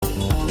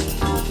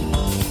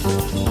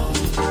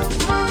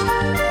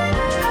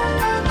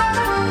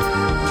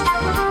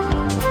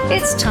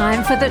It's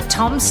time for the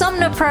Tom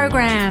Sumner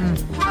Program.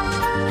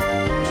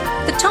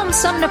 The Tom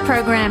Sumner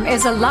Program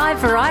is a live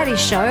variety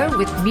show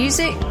with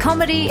music,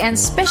 comedy, and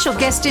special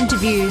guest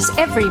interviews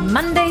every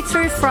Monday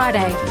through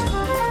Friday.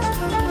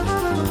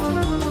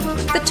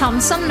 The Tom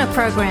Sumner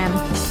Program.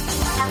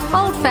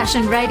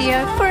 Old-fashioned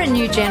radio for a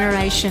new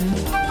generation.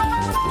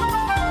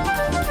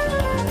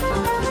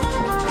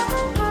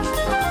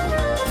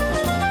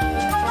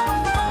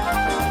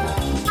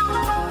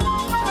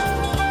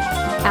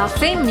 Our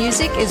theme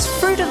music is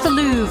Fruit of the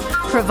Louvre,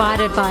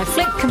 provided by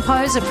Flint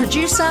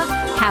composer-producer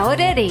Howard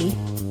Eddy.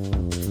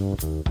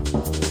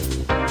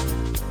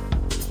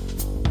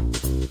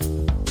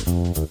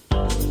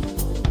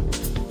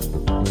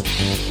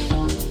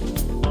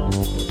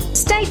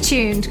 Stay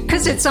tuned,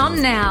 because it's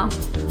on now.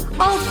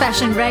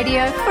 Old-fashioned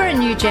radio for a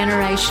new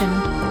generation.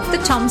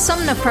 The Tom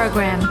Sumner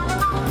Program.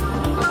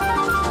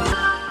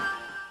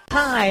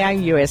 Hi,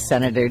 I'm U.S.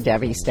 Senator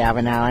Debbie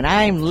Stabenow, and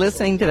I'm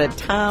listening to the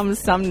Tom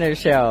Sumner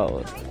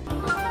Show.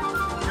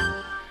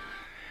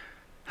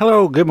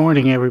 Hello, good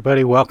morning,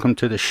 everybody. Welcome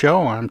to the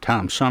show. I'm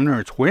Tom Sumner.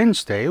 It's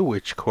Wednesday,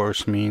 which, of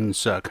course,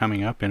 means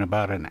coming up in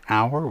about an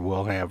hour,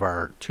 we'll have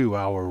our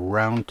 2-hour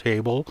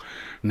roundtable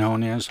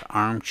known as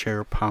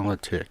Armchair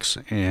Politics.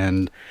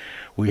 And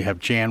we have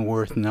Jan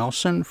Worth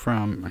Nelson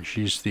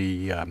she's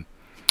the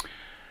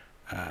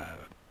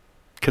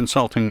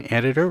consulting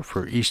editor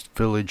for East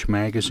Village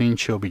Magazine.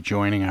 She'll be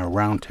joining our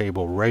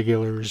roundtable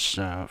regulars,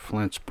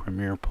 Flint's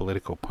premier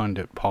political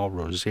pundit Paul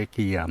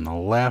Rosicki on the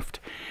left,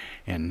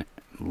 and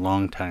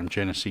longtime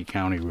Genesee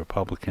County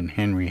Republican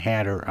Henry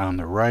Hatter on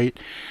the right,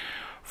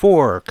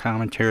 for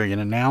commentary and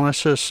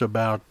analysis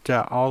about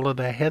all of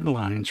the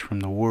headlines from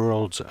the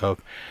worlds of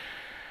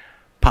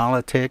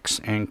politics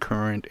and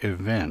current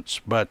events.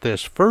 But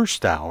this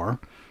first hour,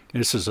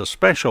 this is a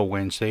special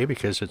Wednesday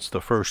because it's the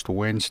first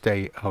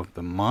Wednesday of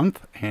the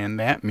month, and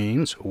that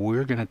means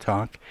we're going to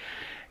talk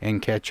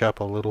and catch up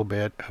a little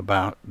bit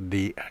about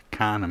the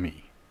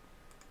economy.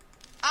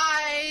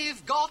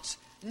 I've got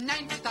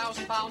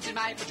 90,000 pounds in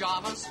my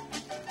pajamas.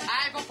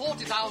 I've got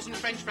 40,000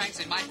 French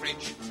francs in my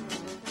fridge.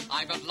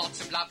 I've got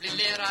lots of lovely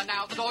lira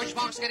now. The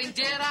Deutschmark's getting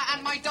dearer,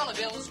 and my dollar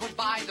bills would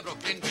buy the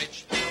Brooklyn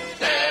Bridge.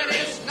 There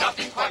is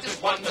nothing quite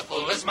as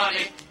wonderful as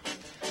money.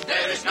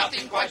 There is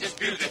nothing quite as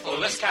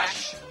beautiful as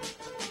cash.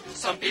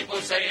 Some people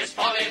say it's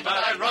folly, but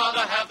I'd rather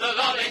have the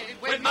lolly.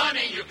 With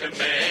money you can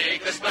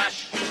make a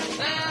splash.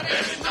 There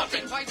is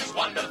nothing quite as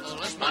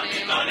wonderful as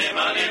money. Money,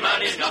 money,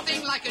 money. There's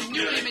nothing like a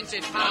newly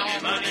minted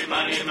pound. Money,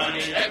 money,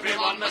 money.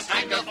 Everyone must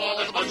hanker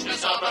for the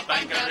muchness of a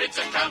banker. It's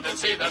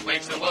accountancy that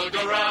makes the world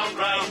go round,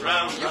 round,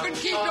 round. You can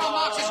keep your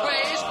Marxist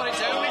ways, but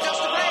it's only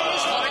just a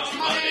phase. For it's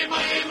money,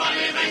 money,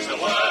 money makes the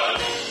world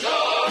go.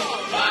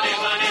 Money,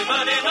 money,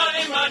 money,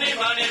 money, money,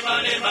 money,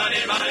 money,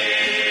 money, money.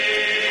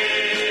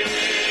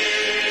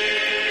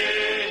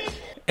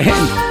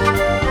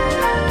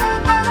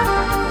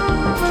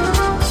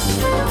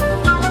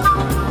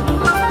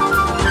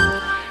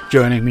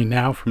 Joining me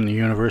now from the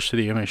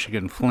University of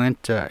Michigan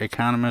Flint,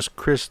 economist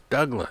Chris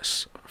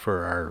Douglas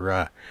for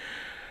our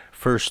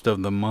first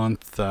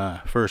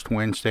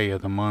Wednesday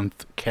of the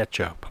month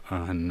catch-up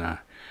on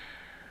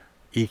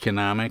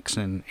economics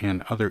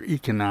and other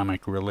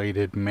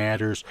economic-related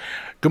matters.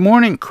 Good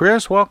morning,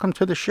 Chris. Welcome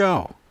to the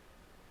show.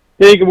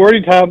 Hey, good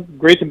morning, Tom.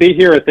 Great to be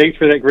here. Thanks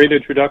for that great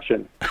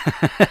introduction.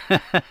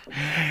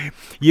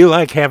 You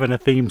like having a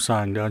theme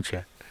song, don't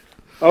you?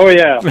 Oh,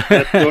 yeah.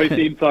 That's the only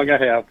theme song I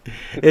have.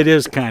 It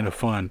is kind of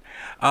fun.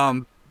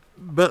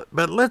 But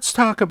let's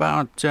talk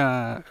about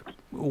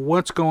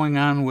what's going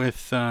on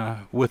with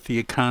the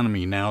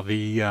economy now.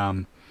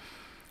 The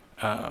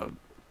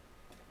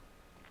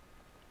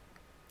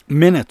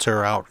minutes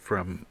are out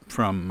from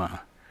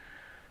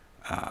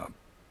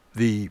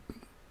the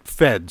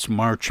Fed's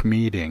March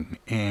meeting,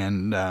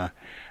 and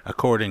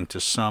according to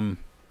some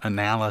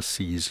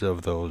analyses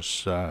of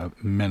those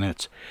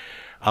minutes,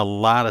 a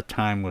lot of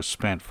time was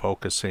spent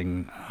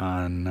focusing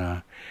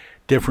on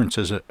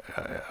differences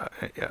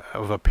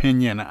of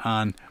opinion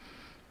on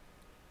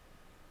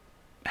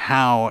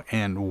how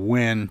and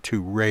when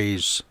to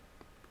raise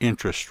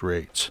interest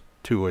rates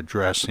to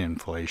address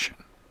inflation.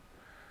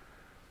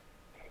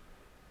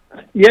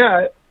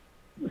 Yeah,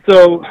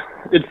 so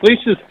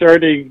inflation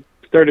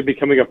started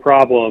becoming a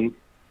problem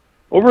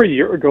over a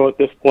year ago at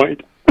this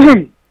point.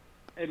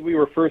 And we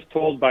were first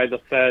told by the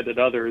Fed and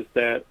others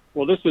that,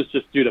 well, this was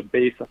just due to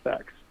base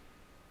effects,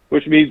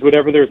 which means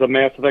whenever there's a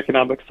massive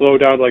economic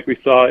slowdown like we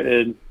saw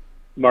in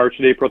March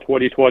and April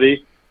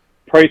 2020,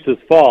 prices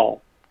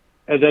fall.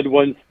 And then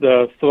once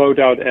the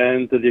slowdown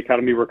ends and the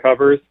economy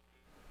recovers,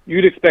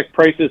 you'd expect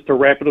prices to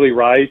rapidly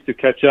rise to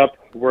catch up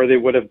where they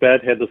would have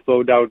been had the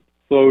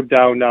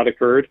slowdown not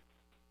occurred.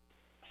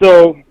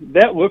 So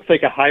that looks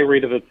like a high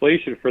rate of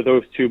inflation for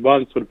those 2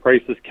 months when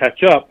prices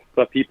catch up.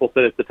 But people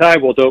said at the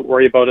time, well, don't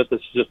worry about it.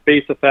 This is just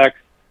base effects.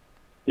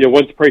 You know,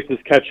 once prices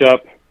catch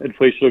up,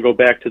 inflation will go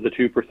back to the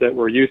 2%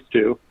 we're used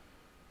to.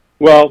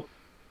 Well,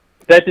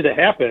 that didn't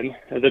happen.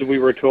 And then we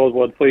were told,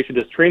 well, inflation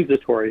is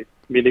transitory,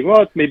 meaning,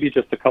 well, it's maybe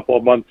just a couple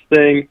of months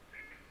thing.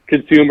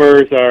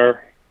 Consumers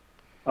are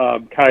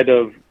kind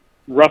of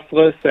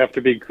restless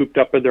after being cooped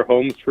up in their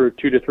homes for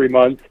 2 to 3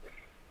 months.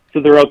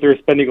 So they're out there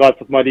spending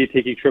lots of money,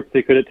 taking trips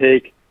they couldn't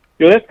take.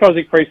 That's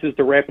causing prices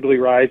to rapidly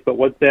rise, but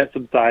once that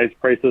subsides,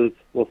 prices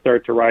will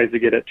start to rise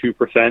again at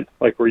 2%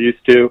 like we're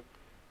used to.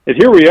 And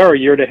here we are a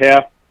year and a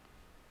half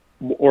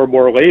or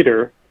more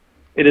later,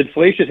 and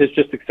inflation has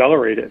just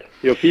accelerated.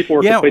 People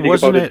were complaining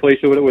about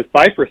inflation when it was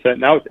 5%.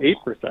 Now it's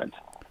 8%.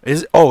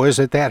 Is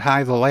it that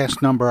high? The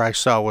last number I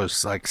saw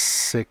was like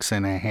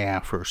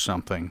 6.5 or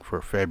something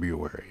for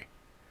February.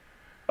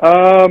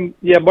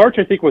 March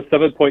I think was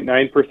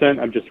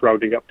 7.9%. I'm just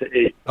rounding up to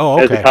 8. Oh,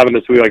 okay. As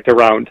economists, we like to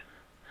round.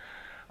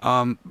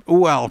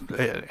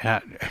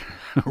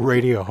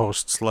 Radio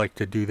hosts like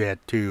to do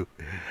that too.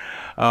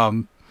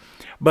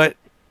 But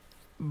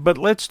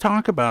let's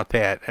talk about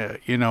that.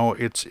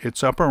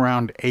 It's up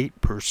around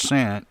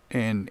 8%,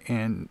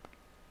 and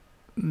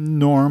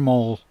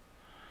normal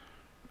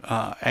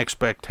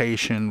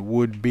expectation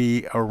would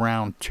be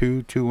around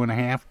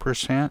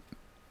 2.5%.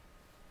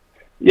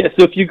 Yeah.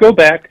 So if you go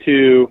back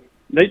to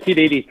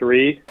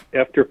 1983,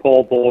 after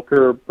Paul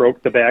Volcker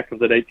broke the back of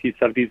the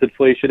 1970s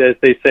inflation, as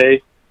they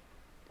say,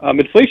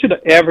 inflation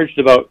averaged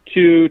about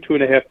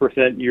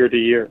 2.5% year to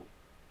year.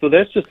 So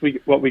that's just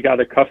what we got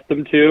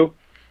accustomed to.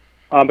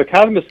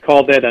 Economists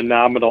call that a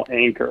nominal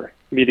anchor,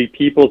 meaning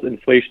people's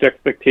inflation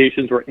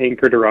expectations were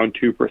anchored around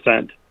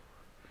 2%.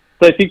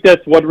 So I think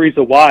that's one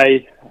reason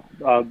why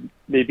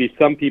maybe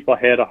some people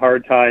had a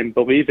hard time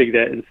believing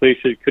that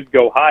inflation could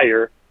go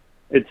higher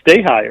and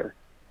stay higher.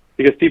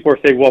 Because people are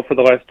saying, well, for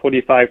the last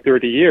 25,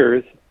 30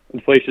 years,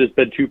 inflation has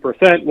been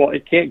 2%. Well,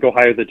 it can't go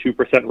higher than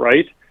 2%,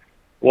 right?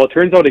 Well, it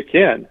turns out it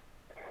can.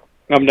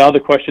 Now the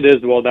question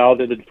is, well, now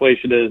that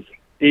inflation is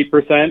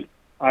 8%,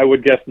 I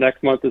would guess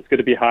next month it's going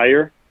to be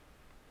higher.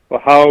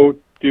 Well, how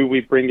do we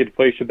bring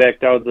inflation back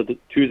down to the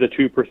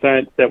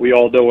 2% that we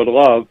all know and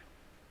love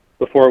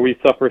before we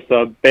suffer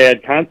some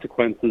bad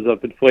consequences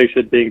of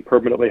inflation being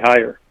permanently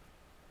higher?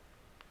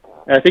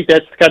 And I think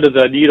that's kind of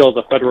the needle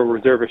the Federal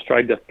Reserve is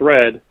trying to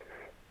thread,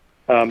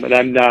 and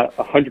I'm not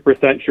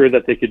 100% sure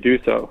that they could do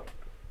so.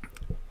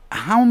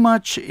 How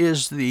much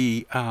is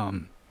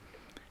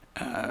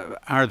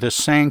are the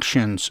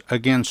sanctions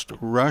against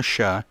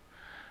Russia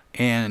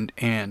and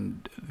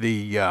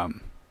the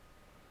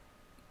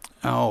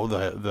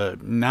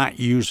not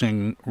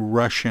using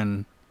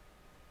Russian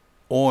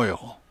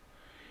oil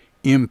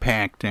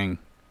impacting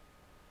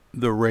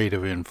the rate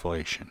of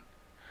inflation?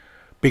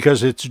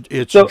 Because it's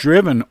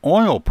driven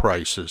oil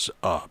prices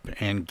up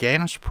and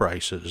gas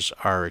prices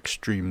are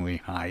extremely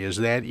high. Is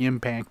that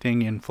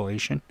impacting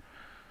inflation?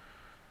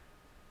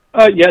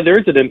 Yeah, there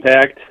is an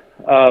impact.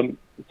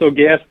 So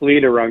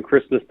gasoline around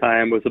Christmas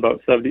time was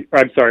about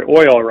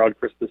oil around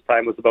Christmas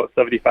time was about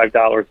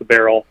 $75 a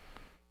barrel.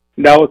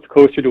 Now it's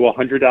closer to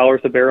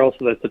 $100 a barrel,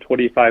 so that's a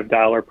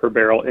 $25 per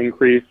barrel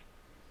increase.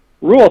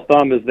 Rule of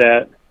thumb is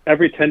that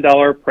every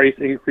 $10 price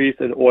increase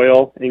in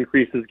oil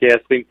increases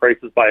gasoline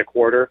prices by a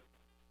quarter.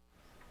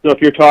 So if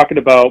you're talking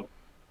about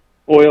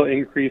oil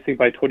increasing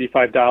by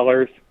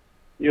 $25,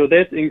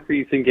 that's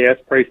increasing gas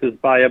prices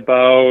by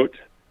about,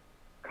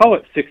 call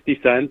it 60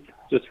 cents,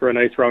 just for a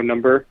nice round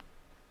number.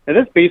 And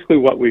that's basically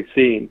what we've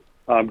seen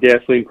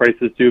gasoline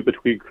prices do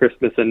between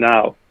Christmas and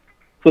now.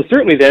 So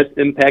certainly that's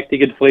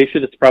impacting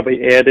inflation. It's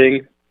probably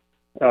adding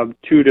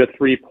 2 to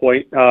 3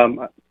 point,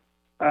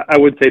 I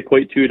would say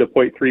 0.2 to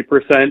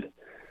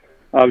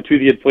 0.3% to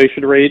the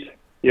inflation rate.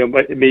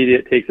 Maybe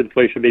it takes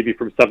inflation maybe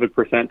from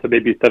 7% to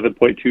maybe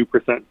 7.2%,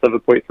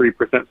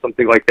 7.3%,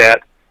 something like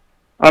that.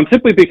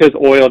 Simply because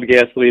oil and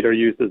gasoline are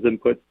used as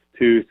inputs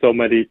to so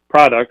many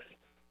products,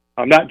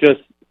 not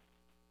just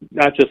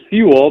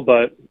fuel,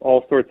 but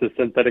all sorts of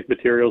synthetic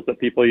materials that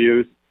people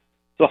use.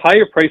 So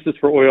higher prices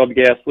for oil and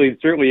gasoline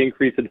certainly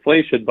increase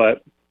inflation,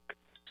 but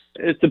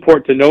it's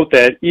important to note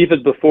that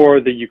even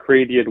before the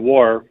Ukrainian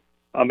war,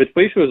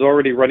 inflation was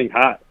already running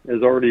hot. It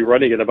was already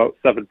running at about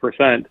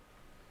 7%.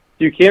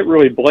 You can't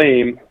really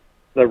blame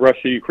the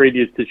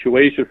Russia-Ukrainian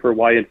situation for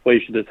why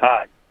inflation is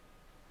high,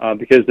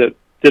 because did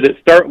it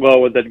start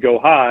low and then go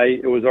high?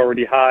 It was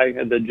already high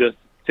and then just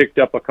ticked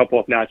up a couple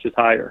of notches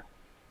higher.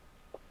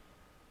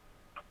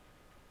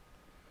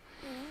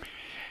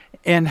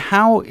 And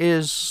how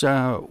is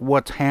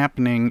what's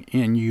happening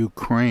in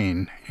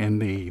Ukraine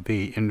and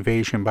the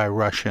invasion by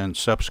Russia and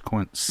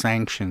subsequent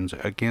sanctions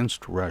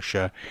against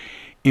Russia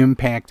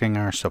impacting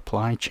our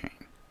supply chain?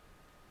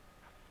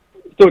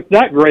 So it's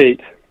not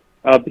great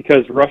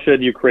because Russia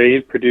and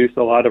Ukraine produce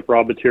a lot of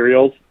raw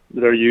materials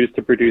that are used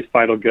to produce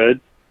final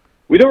goods.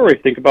 We don't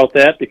really think about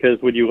that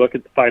because when you look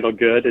at the final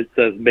good, it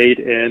says made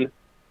in.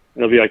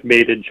 It'll be like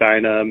made in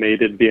China,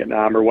 made in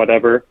Vietnam, or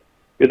whatever.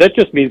 That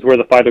just means where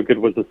the final good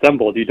was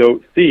assembled. You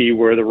don't see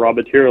where the raw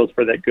materials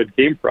for that good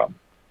came from.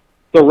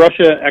 So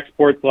Russia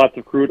exports lots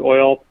of crude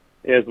oil.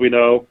 As we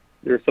know,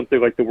 they're something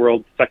like the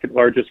world's second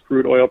largest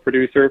crude oil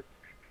producer.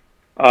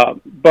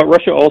 But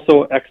Russia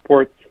also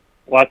exports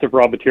lots of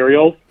raw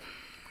materials,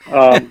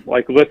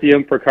 like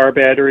lithium for car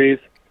batteries.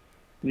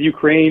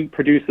 Ukraine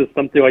produces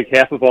something like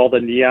half of all the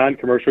neon,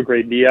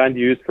 commercial-grade neon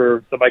used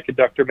for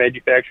semiconductor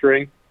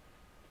manufacturing.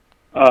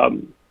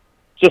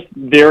 just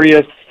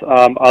various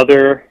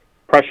other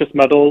precious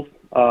metals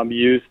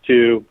used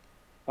to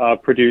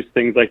produce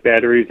things like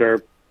batteries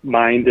are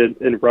mined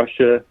in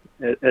Russia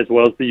as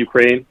well as the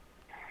Ukraine.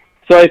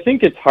 So I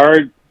think it's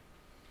hard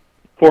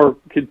for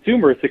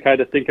consumers to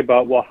kind of think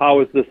about, well,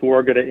 how is this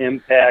war going to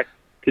impact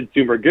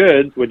consumer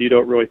goods when you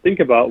don't really think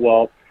about,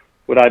 well,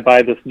 when I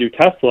buy this new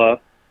Tesla,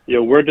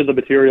 where did the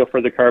material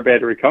for the car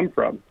battery come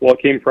from? Well,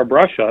 it came from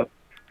Russia.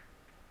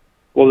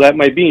 Well, that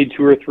might be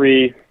 2 or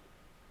 3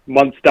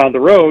 months down the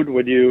road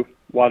when you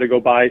want to go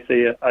buy,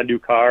 say, a new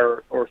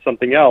car or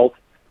something else.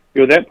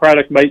 That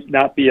product might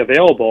not be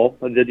available,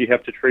 and then you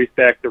have to trace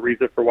back the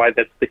reason for why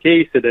that's the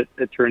case, and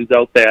it turns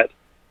out that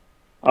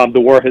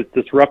the war has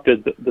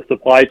disrupted the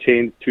supply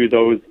chains to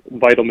those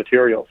vital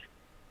materials.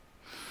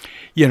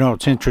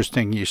 It's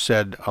interesting you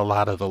said a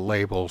lot of the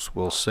labels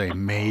will say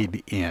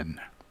made in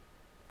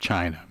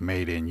China,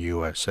 made in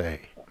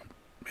USA,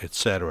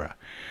 etc.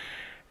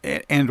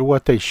 And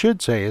what they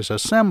should say is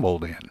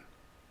assembled in.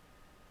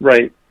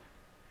 Right.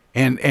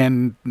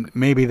 And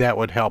maybe that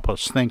would help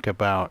us think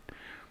about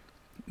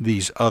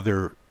these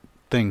other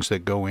things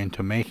that go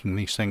into making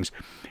these things.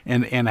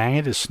 And I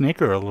had to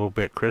snicker a little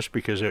bit, Chris,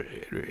 because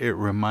it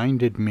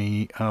reminded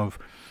me of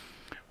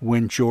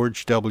when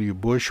George W.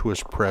 Bush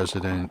was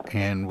president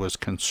and was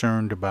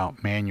concerned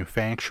about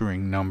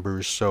manufacturing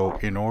numbers. So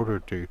in order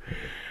to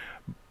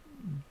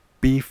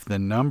beef the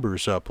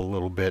numbers up a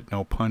little bit,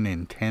 no pun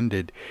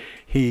intended,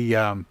 he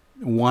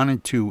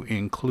wanted to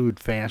include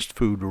fast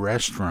food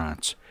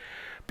restaurants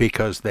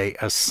because they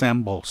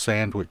assemble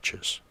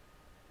sandwiches.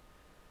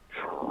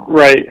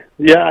 Right.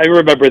 Yeah, I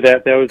remember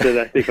that. That was in,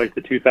 I think, like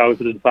the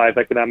 2005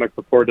 economic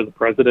report of the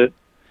president,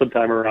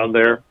 sometime around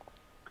there.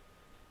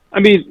 I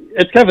mean,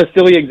 it's kind of a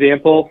silly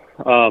example,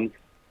 but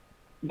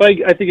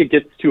I think it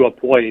gets to a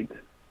point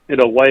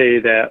in a way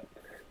that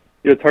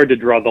it's hard to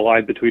draw the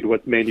line between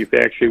what's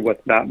manufacturing,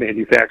 what's not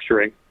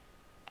manufacturing.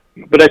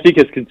 But I think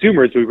as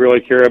consumers, we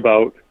really care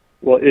about,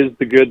 well, is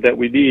the good that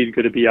we need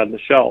going to be on the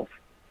shelf?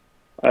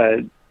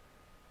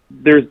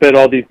 There's been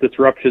all these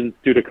disruptions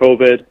due to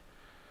COVID.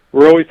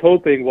 We're always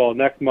hoping, well,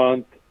 next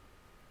month,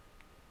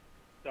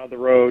 down the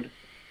road,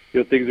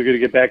 things are going to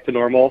get back to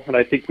normal. And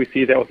I think we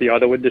see that with the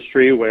auto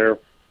industry where,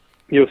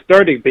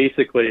 starting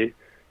basically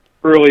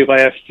early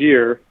last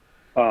year,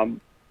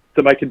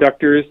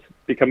 semiconductors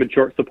become in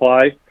short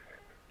supply.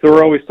 So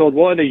we're always told,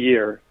 well, in a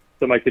year,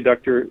 the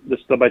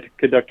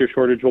semiconductor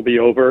shortage will be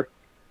over.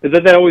 And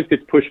then that always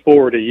gets pushed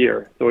forward a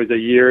year. It's always a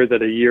year,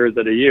 then a year,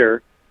 then a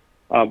year,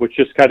 which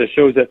just kind of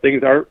shows that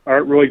things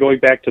aren't really going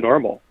back to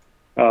normal.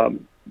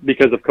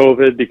 Because of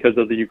COVID, because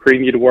of the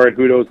Ukrainian war, and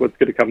who knows what's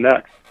going to come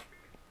next.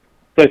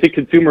 So I think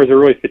consumers are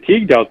really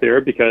fatigued out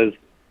there because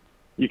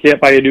you can't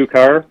buy a new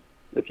car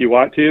if you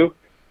want to,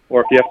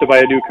 or if you have to buy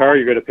a new car,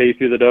 you're going to pay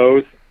through the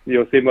nose.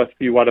 Same as if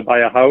you want to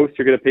buy a house,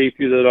 you're going to pay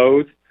through the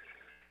nose.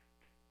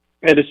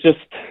 And it's just,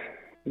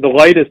 the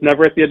light is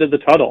never at the end of the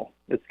tunnel.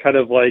 It's kind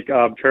of like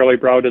Charlie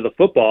Brown in the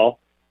football.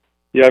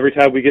 Every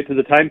time we get to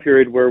the time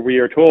period where we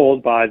are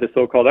told by the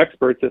so-called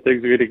experts that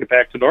things are going to get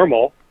back to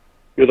normal,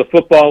 the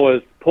football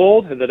is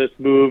pulled and then it's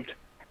moved,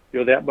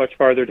 that much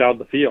farther down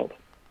the field.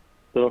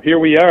 So here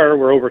we are,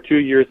 we're over 2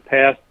 years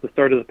past the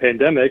start of the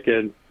pandemic,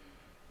 and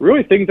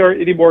really things aren't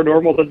any more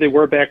normal than they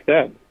were back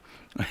then.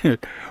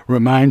 It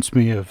reminds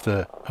me of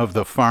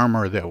the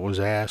farmer that was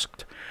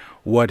asked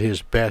what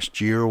his best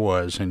year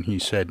was, and he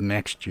said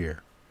next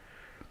year.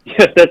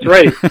 Yes, that's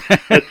right.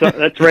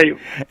 That's right.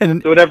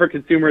 And so whenever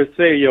consumers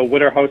say,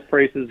 when our house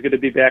price is going to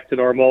be back to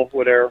normal,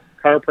 when our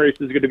car price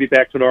is going to be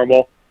back to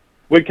normal,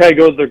 when can I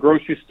go to the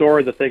grocery store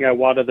and the thing I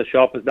want on the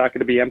shelf is not going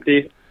to be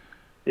empty?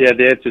 Yeah,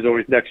 the answer is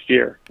always next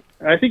year.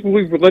 I think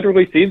we've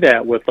literally seen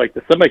that with like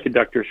the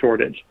semiconductor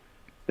shortage.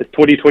 It's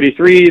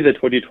 2023, then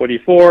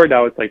 2024,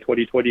 now it's like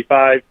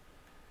 2025.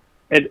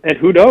 And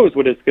who knows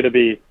when it's going to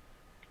be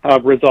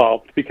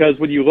resolved? Because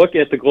when you look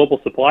at the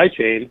global supply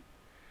chain,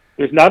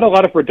 there's not a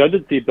lot of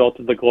redundancy built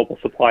in the global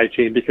supply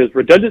chain because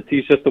redundancy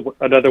is just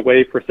another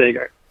way for saying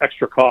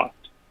extra cost.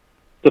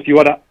 So if you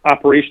want to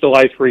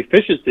operationalize for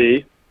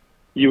efficiency,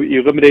 you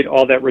eliminate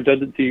all that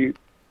redundancy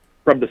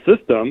from the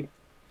system.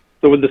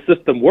 So when the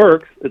system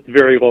works, it's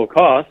very low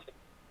cost.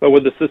 But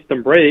when the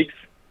system breaks,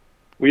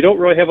 we don't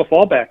really have a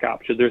fallback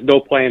option. There's no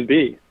plan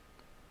B.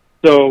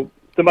 So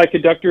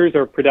semiconductors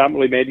are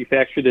predominantly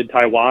manufactured in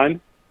Taiwan.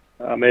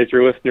 As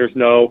your listeners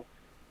know,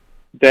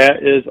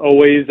 that is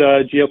always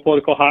a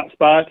geopolitical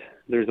hotspot.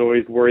 There's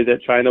always worry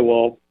that China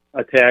will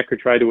attack or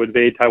try to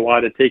invade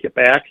Taiwan and take it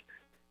back.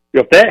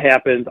 If that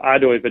happens, I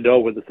don't even know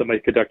when the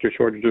semiconductor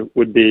shortage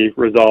would be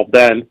resolved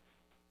then.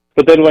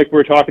 But then, like we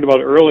were talking about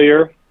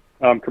earlier,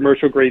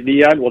 commercial grade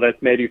neon, well, that's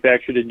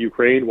manufactured in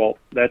Ukraine. Well,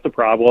 that's a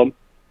problem.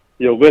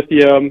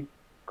 Lithium,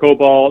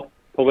 cobalt,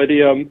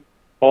 palladium,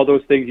 all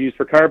those things used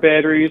for car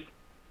batteries,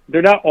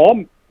 they're not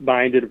all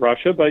mined in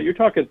Russia, but you're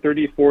talking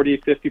 30, 40,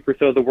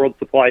 50% of the world's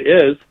supply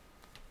is.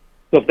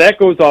 So if that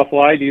goes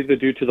offline, either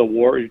due to the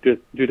war or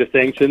due to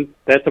sanctions,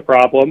 that's a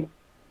problem.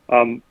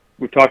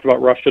 We've talked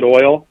about Russian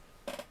oil.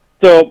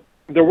 So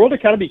the world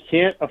economy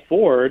can't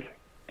afford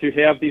to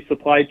have these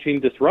supply chain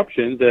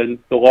disruptions, and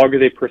the longer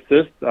they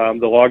persist, the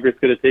longer it's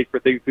going to take for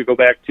things to go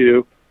back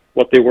to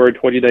what they were in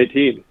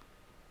 2019.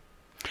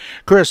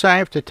 Chris, I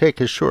have to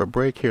take a short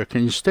break here.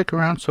 Can you stick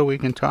around so we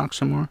can talk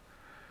some more?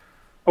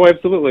 Oh,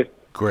 absolutely.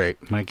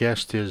 Great. My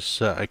guest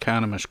is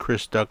economist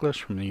Chris Douglas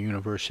from the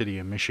University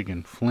of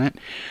Michigan Flint.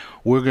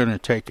 We're going to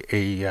take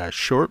a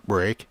short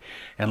break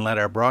and let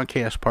our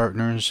broadcast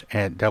partners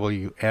at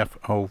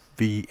WFOVLP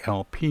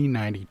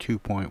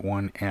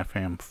 92.1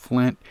 FM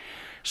Flint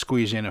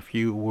squeeze in a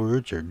few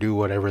words or do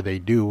whatever they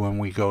do when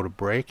we go to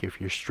break. If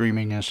you're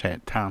streaming us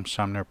at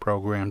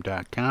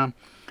TomSumnerProgram.com,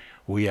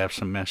 we have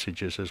some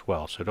messages as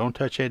well. So don't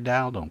touch that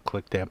dial. Don't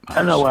click that mouse.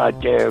 Hello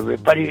out there,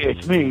 everybody.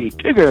 It's me,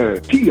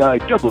 Tigger.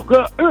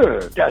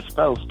 T-I-G-G-R. That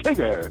spells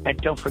Tigger. And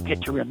don't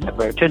forget to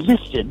remember to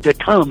listen to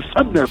Tom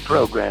Sumner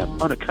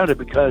program on account of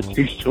because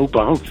he's so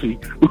bouncy.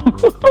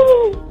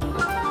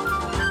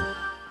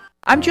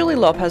 I'm Julie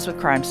Lopez with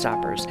Crime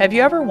Stoppers. Have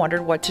you ever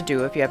wondered what to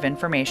do if you have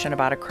information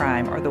about a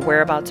crime or the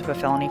whereabouts of a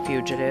felony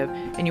fugitive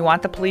and you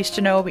want the police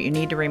to know but you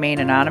need to remain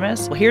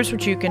anonymous? Well, here's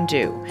what you can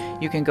do.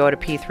 You can go to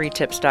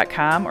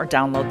p3tips.com or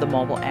download the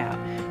mobile app.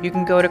 You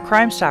can go to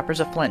Crime Stoppers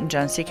of Flint and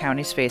Genesee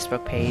County's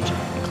Facebook page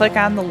and click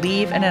on the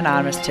Leave an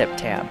Anonymous Tip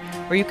tab,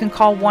 or you can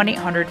call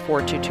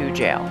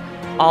 1-800-422-JAIL.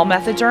 All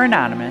methods are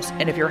anonymous,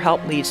 and if your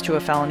help leads to a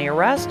felony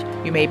arrest,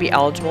 you may be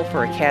eligible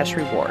for a cash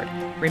reward.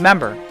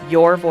 Remember,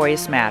 your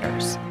voice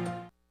matters.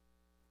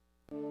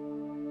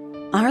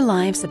 Our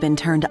lives have been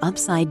turned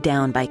upside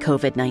down by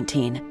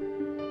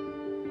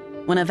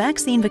COVID-19. When a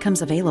vaccine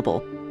becomes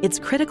available, it's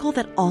critical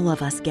that all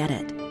of us get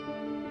it.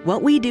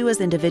 What we do as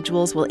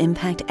individuals will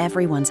impact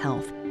everyone's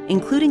health,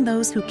 including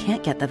those who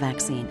can't get the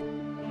vaccine.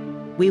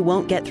 We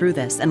won't get through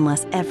this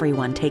unless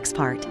everyone takes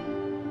part.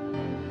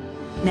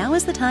 Now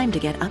is the time to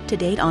get up to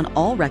date on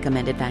all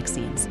recommended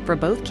vaccines for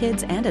both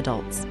kids and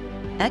adults.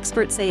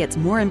 Experts say it's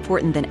more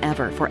important than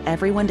ever for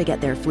everyone to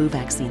get their flu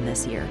vaccine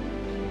this year.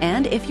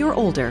 And if you're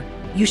older,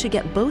 you should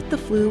get both the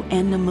flu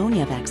and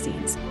pneumonia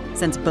vaccines,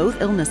 since both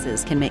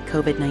illnesses can make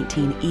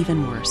COVID-19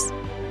 even worse.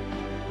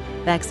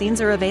 Vaccines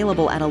are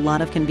available at a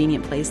lot of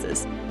convenient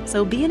places,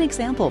 so be an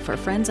example for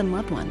friends and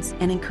loved ones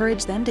and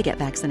encourage them to get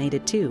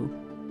vaccinated too.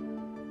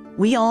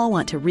 We all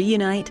want to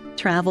reunite,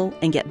 travel,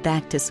 and get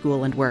back to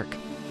school and work,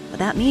 but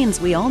that means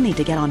we all need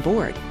to get on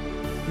board.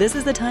 This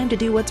is the time to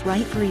do what's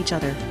right for each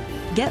other.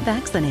 Get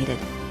vaccinated.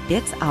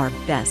 It's our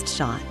best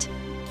shot.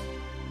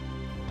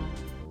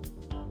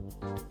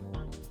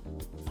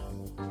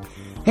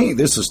 Hey,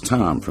 this is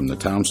Tom from the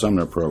Tom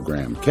Sumner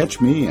Program.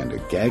 Catch me and a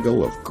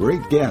gaggle of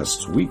great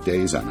guests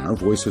weekdays on Our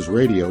Voices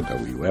Radio,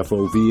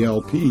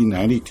 WFOVLP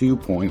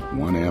 92.1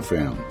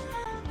 FM.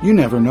 You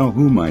never know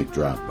who might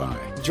drop by.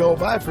 Joe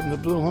Biden from the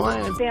Blue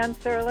Hawaiian. Dan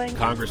Sterling.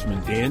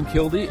 Congressman Dan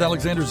Kildee.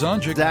 Alexander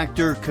Zonjic.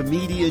 Actor,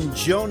 comedian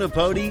Joe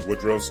Napodi.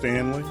 Woodrow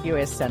Stanley.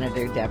 U.S.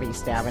 Senator Debbie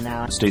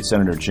Stabenow. State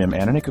Senator Jim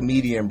Ananich.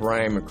 Comedian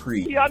Brian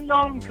McCree. The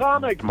unknown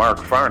comic. Mark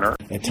Farner.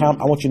 And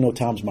Tom, I want you to know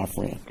Tom's my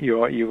friend.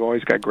 You've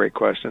always got great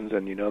questions,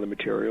 and you know the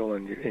material,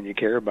 and you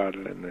care about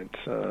it, and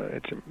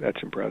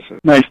that's impressive.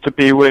 Nice to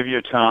be with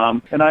you,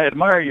 Tom. And I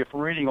admire you for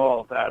reading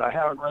all of that. I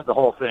haven't read the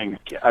whole thing.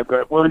 I'm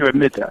willing to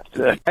admit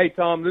that. Hey,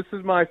 Tom, this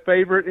is my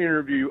favorite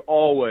interview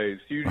always.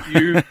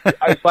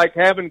 It's like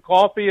having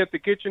coffee at the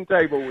kitchen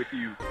table with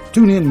you.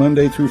 Tune in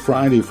Monday through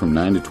Friday from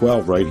 9 to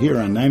 12 right here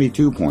on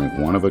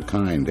 92.1 of a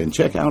kind, and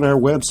check out our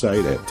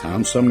website at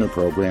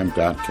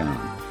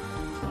TomSumnerProgram.com.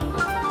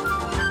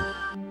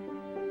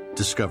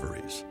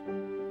 Discoveries.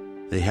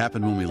 They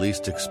happen when we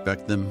least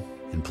expect them,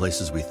 in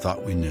places we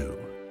thought we knew.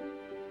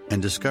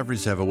 And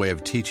discoveries have a way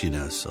of teaching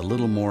us a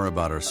little more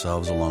about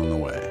ourselves along the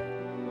way.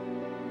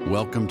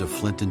 Welcome to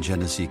Flint and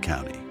Genesee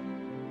County,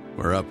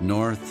 where up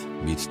north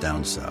meets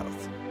down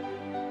south.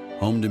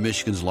 Home to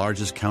Michigan's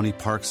largest county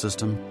park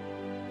system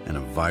and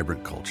a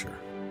vibrant culture.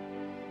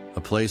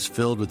 A place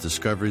filled with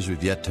discoveries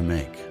we've yet to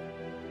make,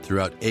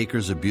 throughout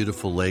acres of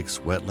beautiful lakes,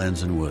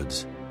 wetlands, and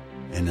woods,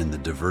 and in the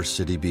diverse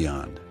city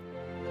beyond.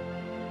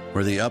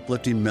 Where the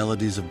uplifting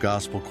melodies of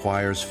gospel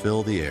choirs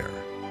fill the air.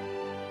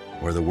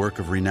 Where the work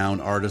of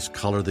renowned artists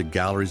color the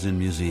galleries and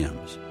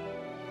museums.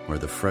 Where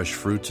the fresh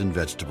fruits and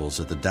vegetables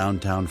at the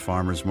downtown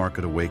farmers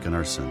market awaken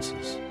our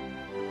senses.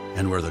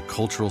 And where the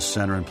cultural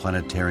center and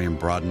planetarium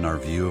broaden our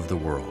view of the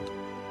world.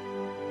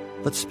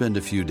 Let's spend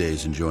a few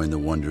days enjoying the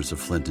wonders of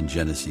Flint and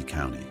Genesee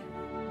County,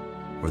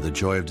 where the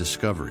joy of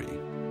discovery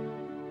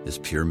is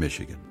pure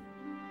Michigan.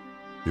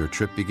 Your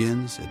trip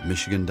begins at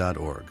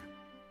Michigan.org.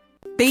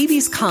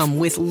 Babies come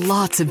with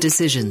lots of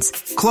decisions.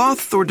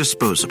 Cloth or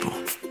disposable?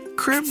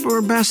 Crib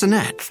or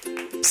bassinet?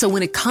 So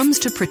when it comes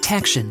to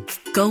protection,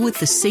 go with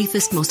the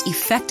safest, most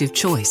effective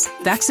choice,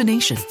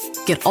 vaccination.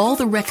 Get all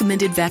the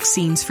recommended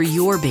vaccines for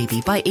your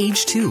baby by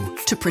age 2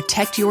 to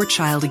protect your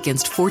child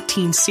against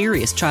 14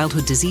 serious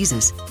childhood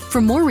diseases.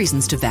 For more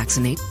reasons to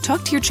vaccinate,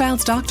 talk to your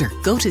child's doctor.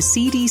 Go to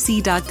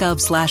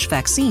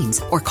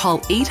cdc.gov/vaccines or call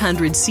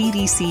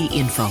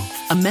 800-CDC-INFO.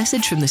 A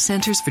message from the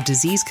Centers for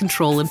Disease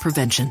Control and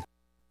Prevention.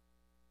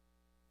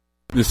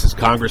 This is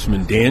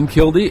Congressman Dan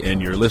Kildee,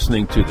 and you're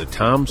listening to the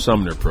Tom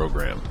Sumner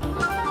Program.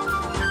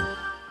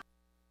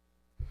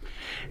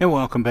 And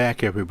welcome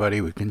back,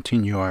 everybody. We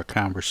continue our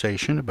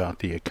conversation about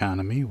the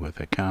economy with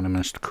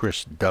economist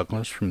Chris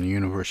Douglas from the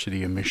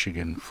University of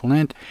Michigan,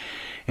 Flint,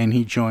 and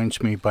he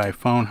joins me by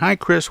phone. Hi,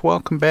 Chris.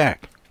 Welcome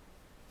back.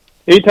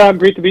 Hey, Tom.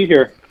 Great to be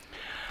here.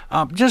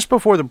 Just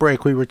before the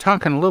break, we were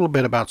talking a little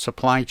bit about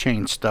supply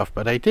chain stuff,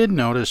 but I did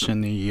notice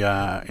in the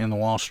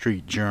Wall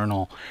Street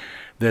Journal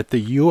that the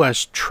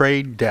U.S.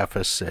 trade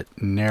deficit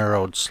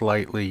narrowed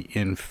slightly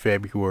in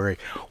February.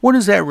 What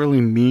does that really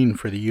mean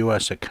for the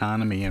U.S.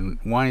 economy, and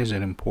why is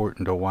it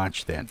important to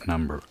watch that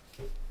number?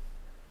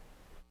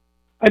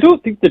 I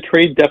don't think the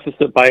trade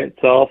deficit by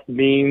itself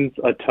means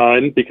a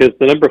ton because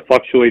the number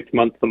fluctuates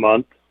month to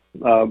month.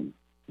 Kind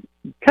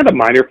of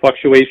minor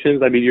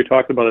fluctuations. I mean, you're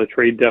talking about a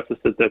trade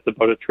deficit that's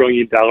about $1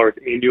 trillion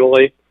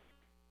annually.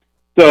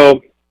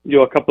 So,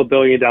 a couple $1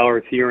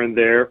 billion here and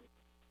there.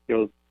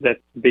 That's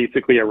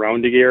basically a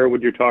rounding error when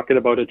you're talking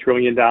about $1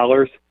 trillion.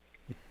 So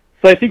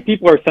I think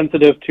people are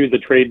sensitive to the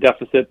trade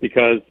deficit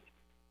because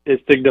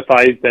it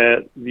signifies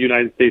that the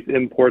United States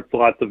imports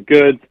lots of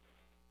goods.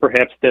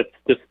 Perhaps that's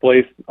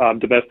displaced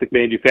domestic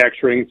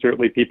manufacturing.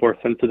 Certainly people are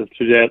sensitive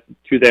to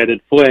that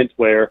in Flint,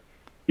 where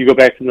you go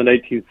back to the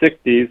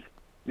 1960s,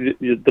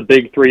 the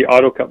big three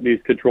auto companies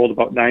controlled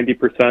about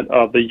 90%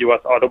 of the U.S.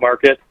 auto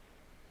market.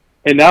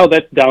 And now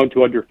that's down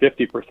to under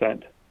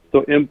 50%.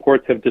 So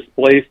imports have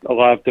displaced a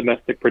lot of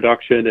domestic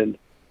production, and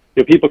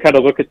people kind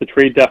of look at the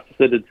trade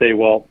deficit and say,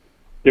 well,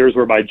 there's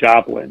where my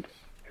job went.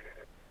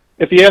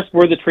 If you ask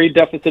where the trade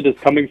deficit is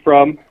coming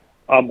from,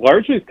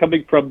 largely it's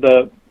coming from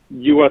the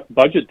U.S.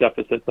 budget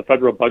deficit, the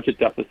federal budget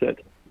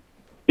deficit,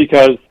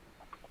 because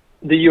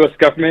the U.S.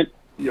 government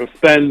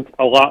spends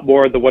a lot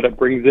more than what it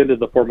brings in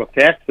the form of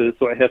taxes,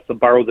 so it has to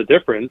borrow the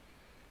difference.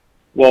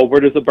 Well,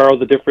 where does it borrow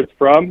the difference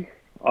from?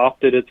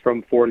 Often it's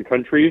from foreign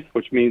countries,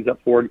 which means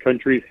that foreign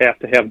countries have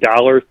to have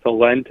dollars to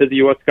lend to the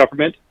U.S.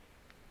 government.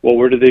 Well,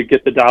 where do they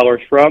get the dollars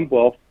from?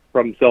 Well,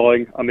 from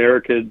selling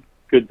American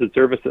goods and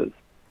services.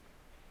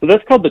 So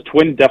that's called the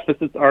twin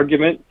deficits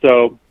argument.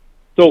 So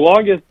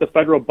long as the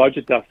federal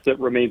budget deficit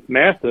remains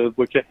massive,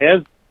 which it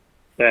has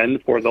been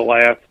for the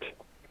last,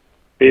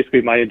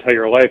 basically my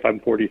entire life, I'm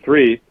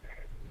 43,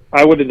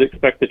 I wouldn't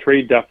expect the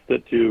trade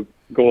deficit to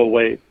go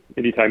away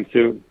anytime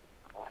soon.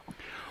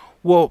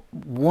 Well,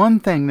 one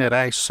thing that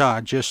I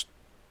saw just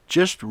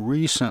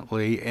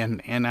recently,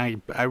 and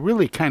I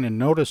really kind of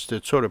noticed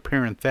it sort of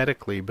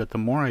parenthetically, but the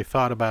more I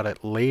thought about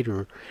it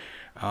later,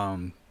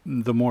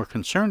 the more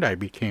concerned I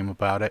became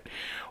about it,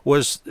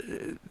 was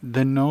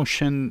the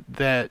notion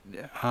that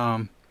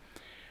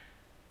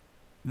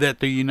that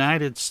the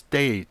United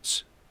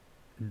States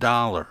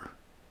dollar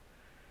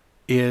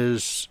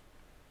is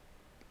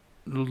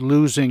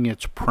losing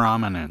its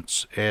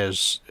prominence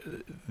as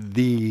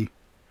the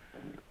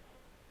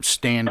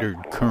standard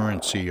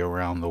currency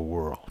around the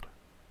world.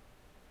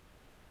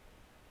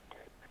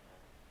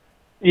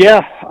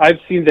 Yeah, I've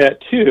seen that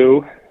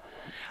too.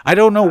 I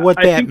don't know what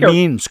that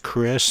means,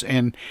 Chris,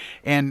 and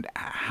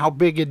how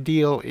big a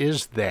deal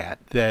is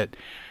that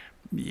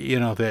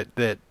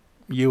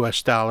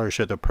U.S. dollars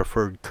are the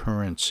preferred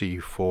currency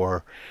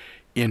for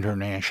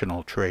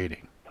international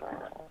trading.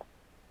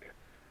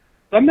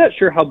 I'm not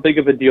sure how big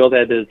of a deal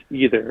that is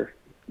either.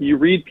 You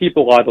read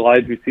people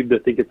online who seem to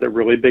think it's a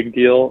really big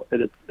deal,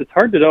 and it's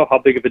hard to know how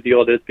big of a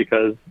deal it is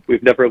because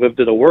we've never lived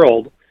in a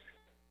world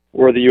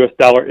where the U.S.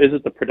 dollar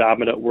isn't the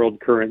predominant world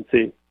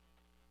currency.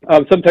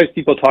 Sometimes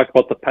people talk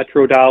about the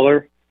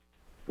petrodollar,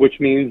 which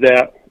means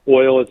that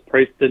oil is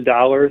priced in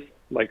dollars.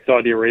 Like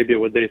Saudi Arabia,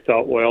 when they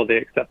sell oil, they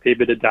accept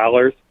payment in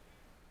dollars.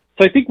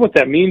 So I think what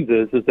that means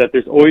is that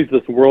there's always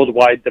this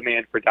worldwide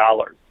demand for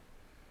dollars,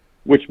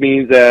 which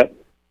means that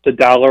the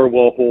dollar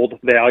will hold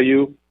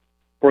value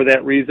for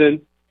that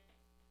reason.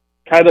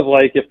 Kind of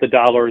like if the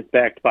dollar is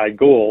backed by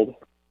gold,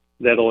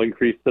 that'll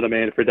increase the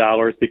demand for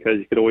dollars because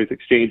you could always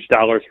exchange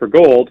dollars for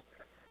gold.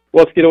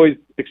 Well, if you could always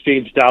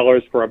exchange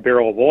dollars for a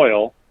barrel of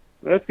oil,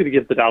 that's going to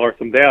give the dollar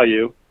some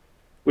value,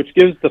 which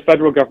gives the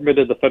federal government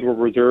and the Federal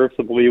Reserve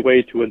some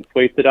leeway to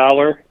inflate the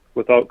dollar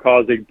without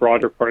causing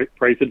broader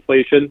price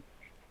inflation.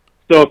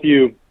 So if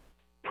you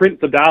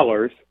print the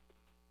dollars,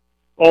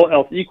 all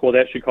else equal,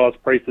 that should cause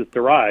prices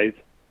to rise.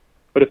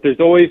 But if there's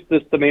always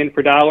this demand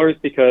for dollars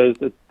because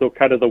it's still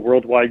kind of the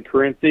worldwide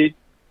currency,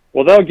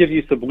 well, that'll give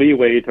you some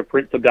leeway to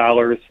print some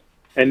dollars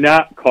and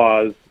not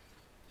cause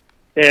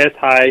as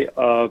high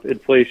of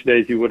inflation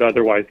as you would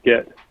otherwise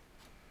get.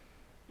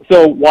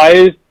 So why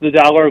is the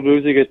dollar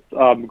losing its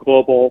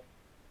global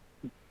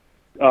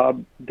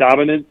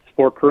dominance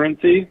for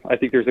currency? I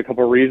think there's a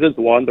couple of reasons.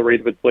 One, the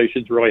rate of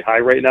inflation is really high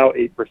right now,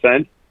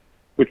 8%,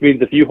 which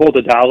means if you hold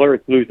a dollar,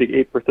 it's losing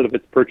 8% of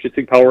its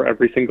purchasing power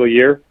every single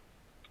year.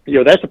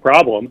 That's a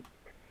problem.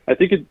 I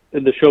think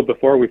in the show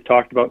before we've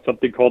talked about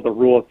something called the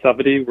rule of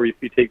 70, where if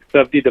you take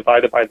 70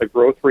 divided by the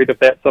growth rate of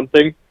that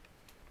something,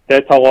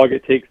 that's how long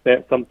it takes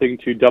that something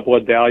to double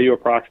in value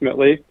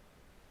approximately.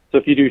 So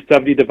if you do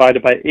 70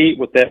 divided by 8,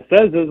 what that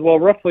says is, well,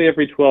 roughly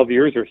every 12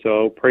 years or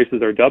so,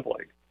 prices are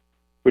doubling,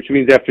 which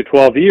means after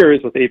 12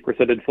 years with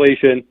 8%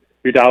 inflation,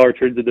 your dollar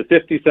turns into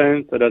 50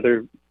 cents,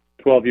 another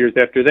 12 years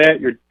after that,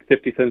 your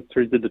 50 cents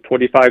turns into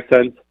 25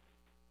 cents.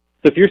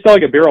 So if you're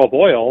selling a barrel of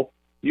oil,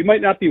 you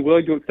might not be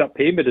willing to accept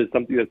payment as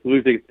something that's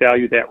losing its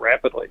value that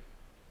rapidly.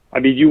 I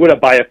mean, you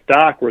wouldn't buy a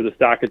stock where the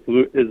stock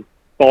is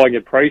falling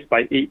in price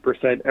by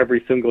 8%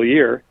 every single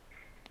year.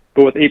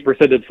 But with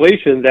 8%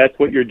 inflation, that's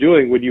what you're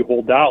doing when you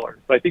hold dollars.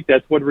 So I think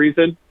that's one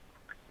reason.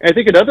 And I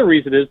think another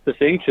reason is the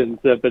sanctions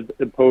that have been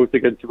imposed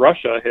against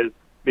Russia has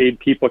made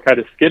people kind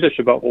of skittish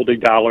about holding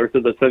dollars,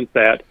 in the sense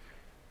that,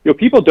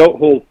 people don't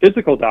hold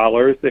physical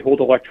dollars, they hold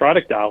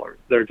electronic dollars.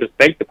 They're just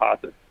bank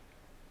deposits.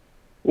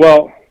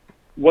 Well,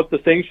 what the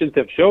sanctions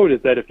have showed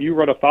is that if you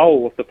run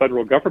afoul with the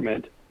federal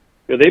government,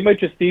 they might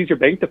just seize your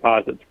bank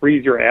deposits,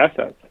 freeze your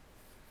assets.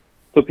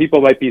 So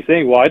people might be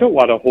saying, well, I don't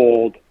want to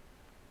hold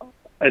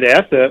an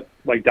asset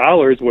like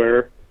dollars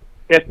where,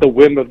 at the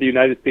whim of the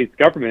United States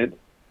government,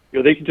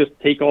 they can just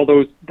take all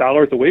those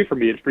dollars away from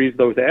me and freeze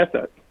those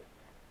assets.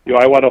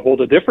 I want to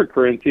hold a different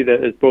currency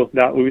that is both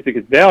not losing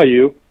its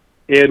value,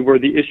 and where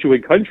the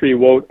issuing country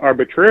won't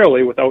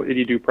arbitrarily, without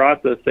any due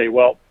process, say,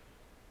 well,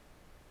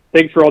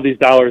 thanks for all these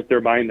dollars,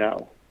 they're mine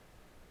now.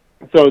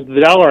 So the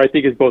dollar, I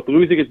think, is both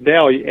losing its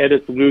value and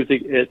it's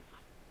losing its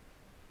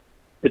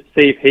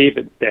safe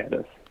haven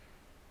status.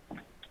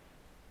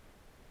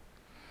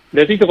 And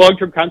I think the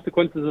long-term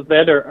consequences of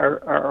that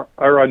are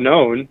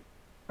unknown.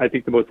 I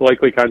think the most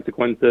likely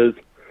consequences,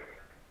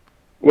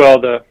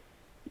 well, the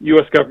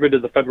U.S. government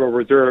as the Federal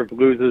Reserve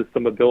loses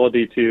some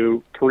ability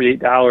to create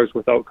dollars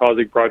without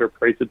causing broader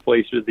price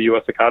inflation in the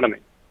U.S. economy.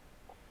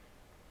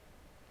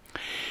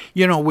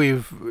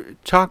 We've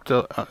talked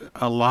a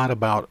lot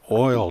about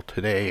oil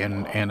today,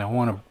 and I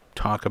want to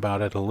talk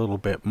about it a little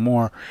bit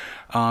more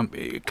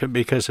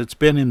because it's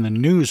been in the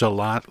news a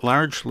lot,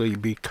 largely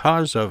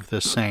because of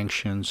the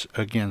sanctions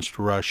against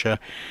Russia,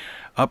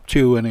 up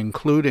to and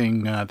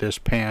including this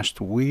past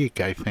week,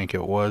 I think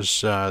it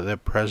was,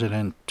 that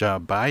President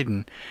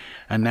Biden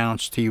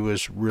announced he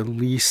was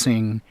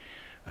releasing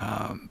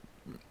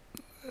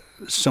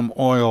some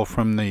oil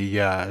from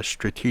the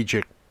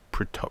Strategic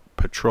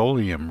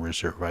Petroleum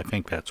Reserve. I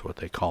think that's what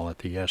they call it,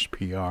 the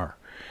SPR.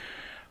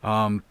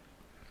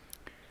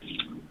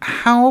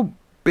 How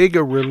big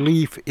a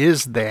relief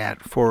is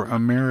that for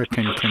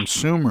American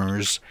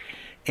consumers?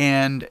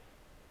 And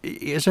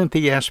isn't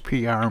the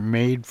SPR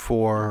made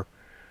for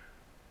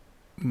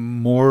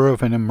more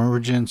of an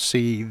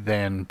emergency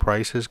than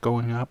prices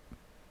going up?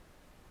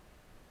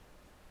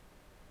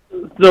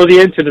 So the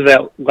answer to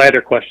that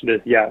latter question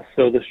is yes.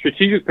 So the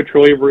Strategic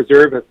Petroleum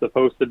Reserve is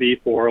supposed to be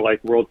for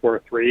like World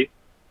War III.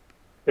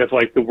 If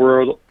like the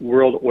world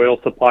oil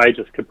supply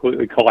just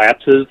completely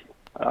collapses,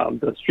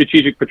 the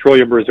Strategic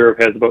Petroleum Reserve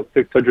has about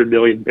 600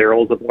 million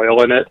barrels of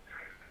oil in it.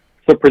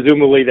 So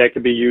presumably that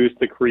can be used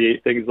to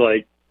create things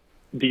like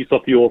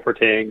diesel fuel for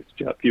tanks,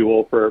 jet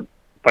fuel for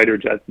fighter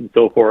jets, and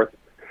so forth.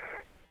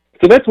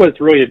 So that's what it's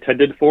really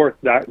intended for.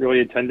 It's not really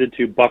intended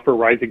to buffer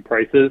rising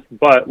prices,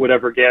 but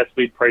whenever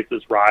gasoline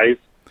prices rise,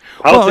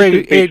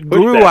 it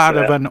grew out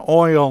of an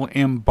oil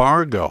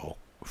embargo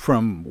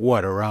from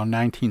around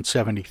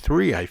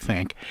 1973, I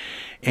think,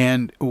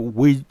 and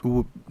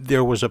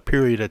there was a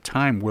period of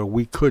time where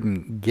we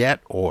couldn't get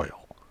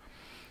oil,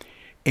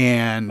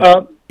 and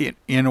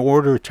in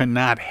order to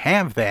not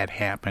have that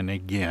happen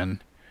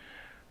again,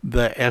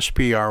 the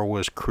SPR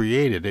was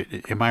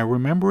created. Am I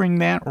remembering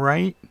that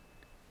right?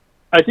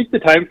 I think the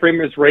time frame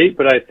is right,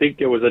 but I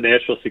think it was a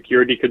national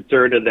security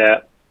concern in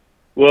that,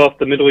 well, if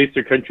the Middle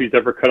Eastern countries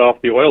ever cut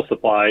off the oil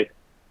supply,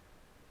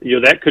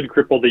 that could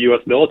cripple the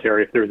U.S.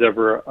 military if there's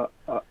ever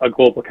a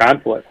global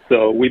conflict.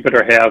 So we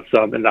better have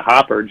some in the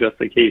hopper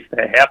just in case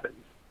that happens,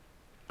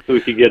 so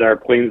we can get our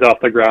planes off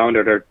the ground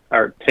or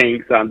our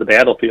tanks on the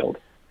battlefield.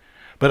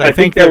 But I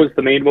think that was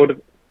the main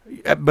motive.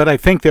 But I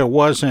think there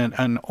wasn't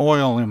an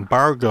oil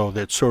embargo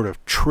that sort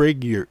of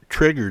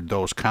triggered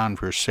those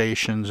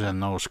conversations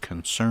and those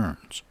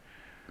concerns.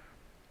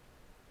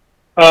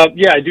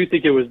 Yeah, I do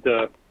think it was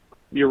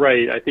you're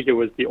right. I think it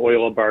was the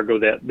oil embargo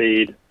that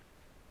made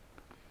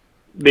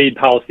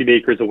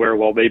policymakers aware,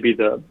 well, maybe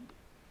the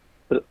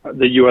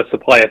U.S.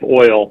 supply of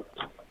oil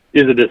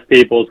isn't as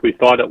stable as we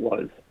thought it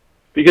was.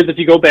 Because if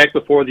you go back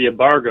before the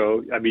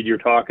embargo, I mean, you're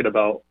talking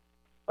about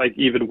like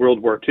even World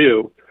War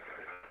II.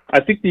 I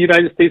think the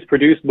United States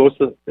produced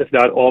most of, if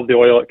not all of the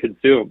oil it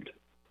consumed.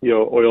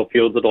 Oil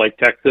fields like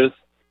Texas,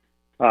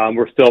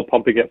 we're still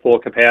pumping at full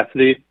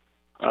capacity.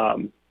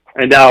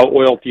 And now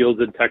oil fields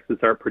in Texas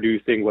aren't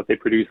producing what they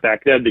produced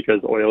back then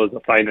because oil is a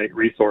finite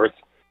resource.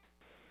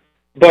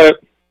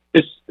 But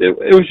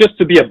it was just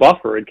to be a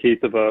buffer in case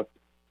of a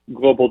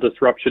global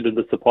disruption in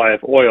the supply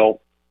of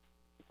oil.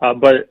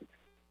 But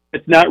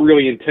it's not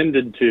really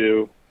intended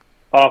to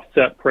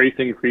offset price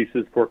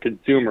increases for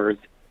consumers.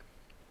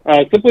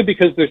 Simply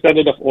because there's not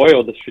enough oil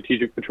in the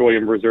Strategic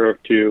Petroleum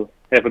Reserve to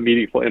have a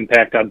meaningful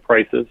impact on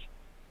prices.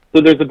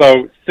 So there's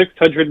about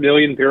 600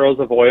 million barrels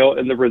of oil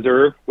in the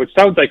reserve, which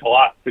sounds like a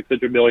lot,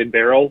 600 million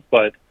barrels,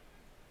 but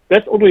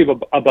that's only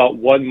about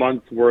 1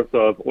 month's worth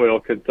of oil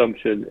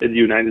consumption in the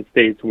United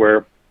States,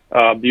 where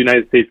the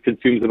United States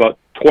consumes about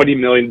 20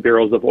 million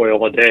barrels of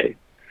oil a day.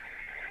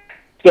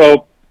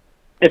 So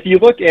if you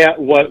look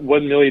at what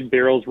 1 million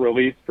barrels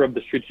released from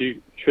the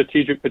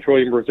Strategic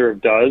Petroleum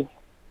Reserve does,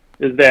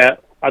 is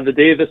that on the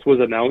day this was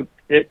announced,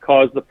 it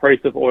caused the price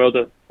of oil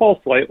to fall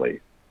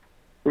slightly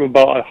from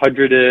about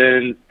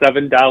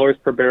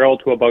 $107 per barrel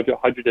to about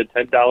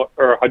 $110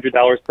 or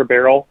 $100 per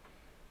barrel.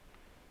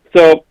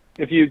 So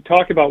if you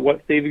talk about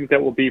what savings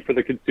that will be for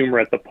the consumer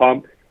at the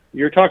pump,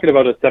 you're talking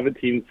about a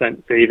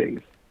 17-cent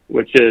savings,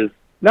 which is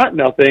not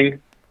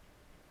nothing,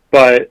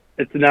 but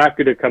it's not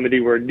going to come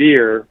anywhere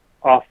near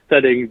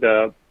offsetting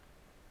the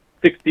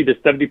 60 to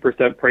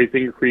 70% price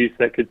increase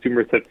that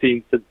consumers have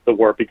seen since the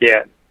war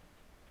began.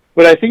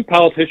 But I think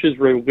politicians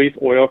release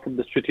oil from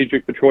the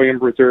Strategic Petroleum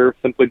Reserve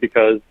simply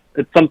because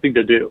it's something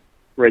to do,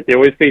 right? They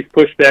always face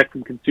pushback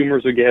from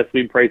consumers when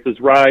gasoline prices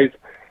rise.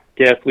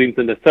 Gasoline's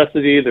a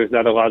necessity. There's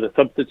not a lot of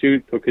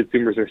substitutes, so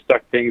consumers are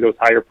stuck paying those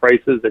higher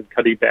prices and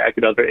cutting back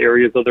in other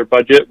areas of their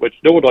budget, which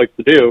no one likes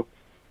to do.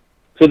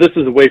 So this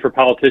is a way for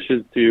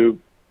politicians to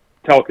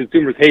tell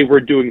consumers, hey, we're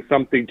doing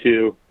something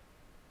to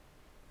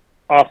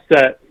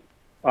offset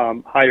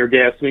higher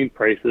gasoline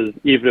prices,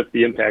 even if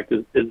the impact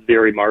is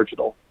very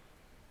marginal.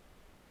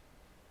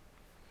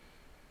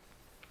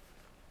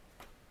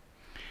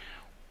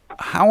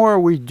 How are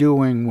we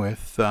doing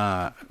with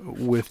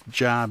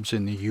jobs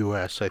in the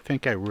U.S.? I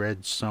think I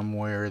read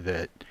somewhere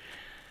that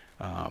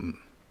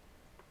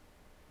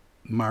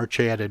March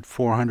added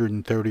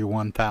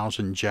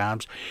 431,000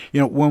 jobs. You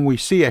know, when we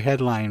see a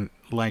headline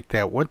like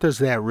that, what does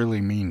that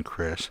really mean,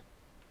 Chris?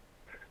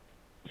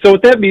 So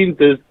what that means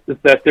is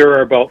that there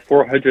are about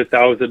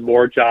 400,000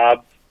 more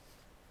jobs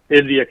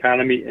in the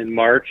economy in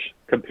March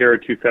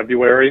compared to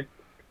February.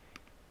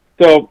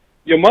 So,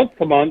 month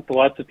to month,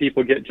 lots of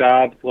people get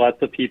jobs,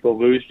 lots of people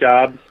lose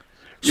jobs.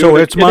 So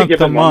it's month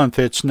to month,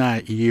 it's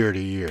not year to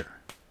year.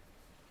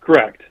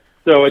 Correct.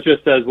 So it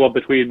just says, well,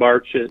 between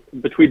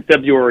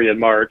February and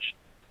March,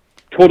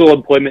 total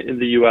employment in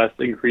the U.S.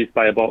 increased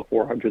by about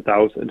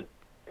 400,000.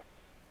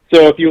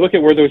 So if you look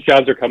at where those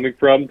jobs are coming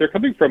from, they're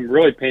coming from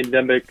really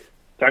pandemic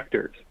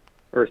sectors,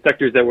 or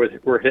sectors that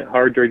were hit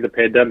hard during the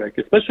pandemic,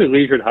 especially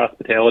leisure and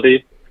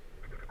hospitality,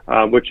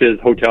 which is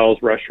hotels,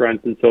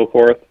 restaurants, and so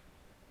forth.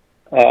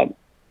 A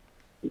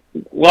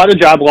lot of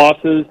job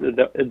losses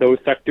in those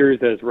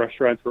sectors as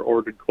restaurants were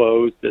ordered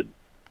closed and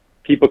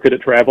people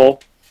couldn't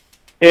travel.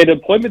 And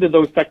employment in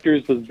those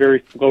sectors was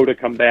very slow to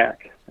come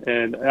back.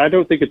 And I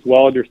don't think it's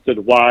well understood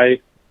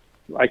why.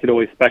 I can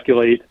only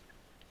speculate.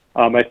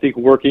 I think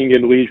working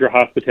in leisure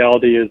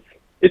hospitality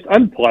it's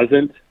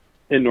unpleasant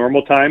in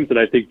normal times, and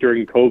I think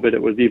during COVID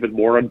it was even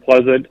more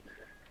unpleasant.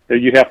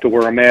 You have to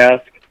wear a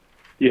mask.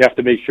 You have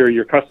to make sure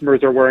your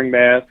customers are wearing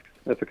masks.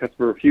 If a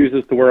customer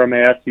refuses to wear a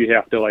mask, you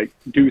have to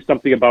do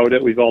something about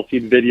it. We've all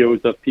seen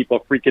videos of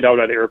people freaking out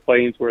on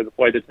airplanes where the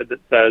flight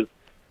attendant says,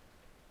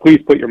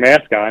 please put your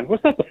mask on. Well,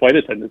 it's not the flight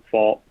attendant's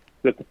fault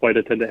that the flight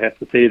attendant has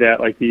to say that,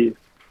 like the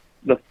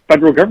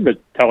federal government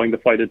telling the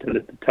flight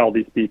attendant to tell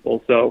these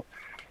people. So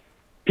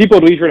people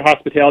in leisure and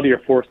hospitality are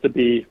forced to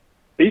be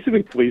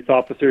basically police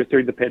officers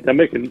during the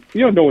pandemic, and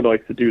no one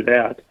likes to do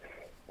that,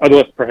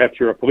 unless perhaps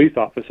you're a police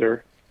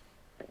officer.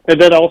 And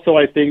then also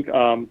I think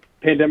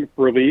pandemic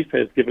relief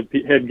had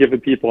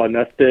given people a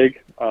nest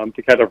egg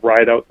to kind of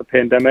ride out the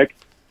pandemic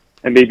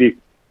and maybe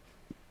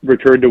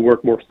return to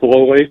work more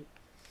slowly.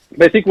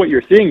 But I think what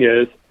you're seeing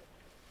is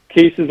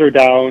cases are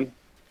down.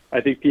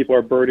 I think people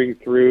are burning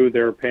through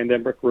their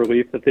pandemic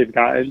relief that they've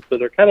gotten, so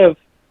they're kind of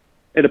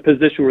in a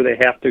position where they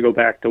have to go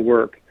back to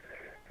work.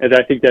 And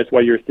I think that's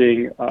why you're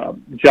seeing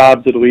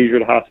jobs in leisure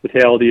and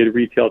hospitality and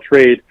retail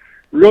trade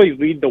really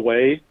lead the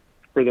way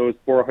for those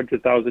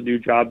 400,000 new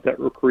jobs that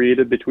were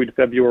created between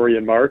February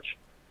and March.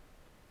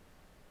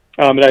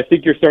 And I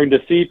think you're starting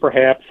to see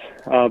perhaps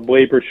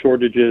labor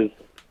shortages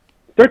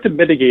start to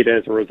mitigate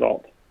as a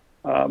result.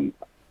 I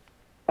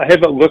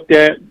haven't looked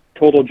at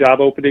total job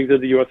openings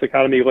in the U.S.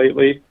 economy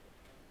lately,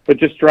 but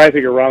just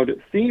driving around,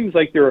 it seems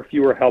like there are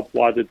fewer help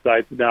wanted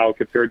sites now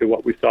compared to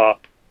what we saw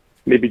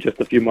maybe just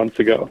a few months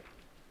ago.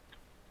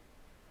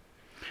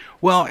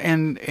 Well,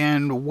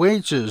 and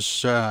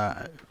wages,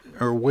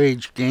 or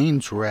wage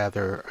gains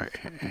rather,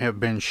 have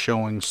been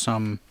showing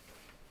some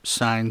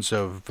signs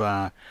of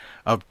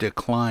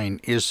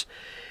decline.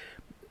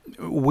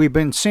 We've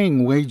been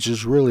seeing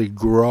wages really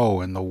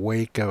grow in the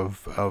wake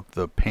of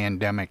the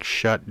pandemic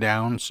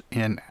shutdowns,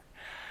 and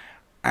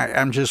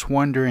I'm just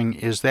wondering,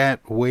 is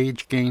that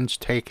wage gains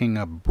taking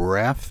a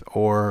breath,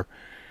 or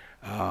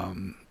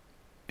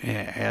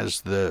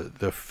has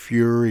the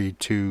fury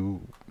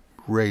to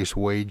raise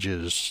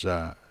wages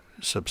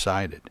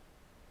subsided?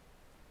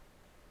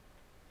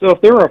 So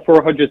if there are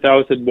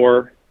 400,000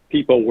 more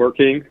people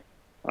working,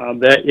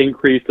 that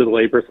increase in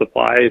labor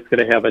supply is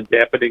going to have a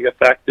dampening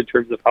effect in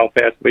terms of how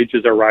fast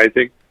wages are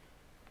rising.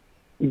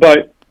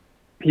 But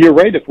you're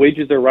right, if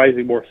wages are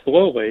rising more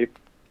slowly,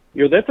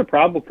 that's a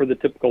problem for the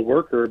typical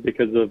worker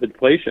because of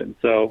inflation.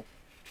 So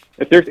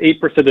if there's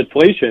 8%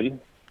 inflation,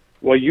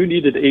 well, you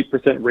needed an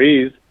 8%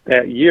 raise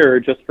that year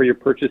just for your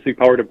purchasing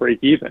power to break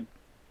even.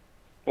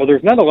 Well,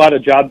 there's not a lot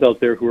of jobs out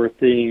there who are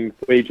seeing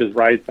wages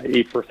rise by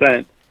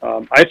 8%.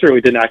 I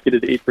certainly did not get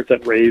an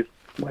 8% raise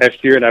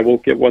last year, and I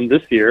won't get one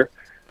this year.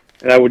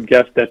 And I would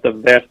guess that the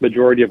vast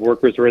majority of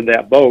workers are in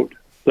that boat.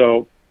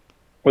 So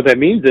what that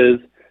means is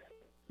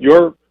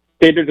your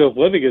standard of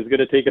living is going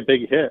to take a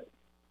big hit.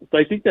 So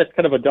I think that's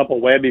kind of a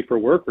double whammy for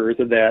workers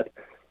in that,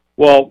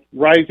 well,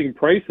 rising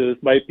prices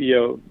might be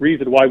a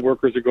reason why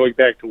workers are going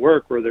back to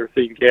work, where they're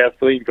seeing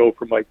gasoline go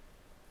from like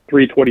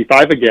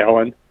 $3.25 a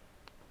gallon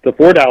to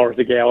 $4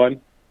 a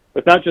gallon. But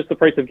it's not just the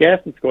price of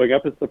gas that's going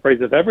up, it's the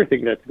price of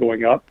everything that's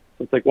going up.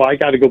 So it's like, well, I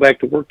got to go back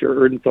to work to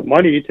earn some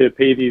money to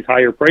pay these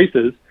higher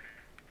prices.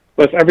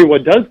 But if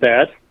everyone does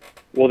that,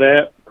 well,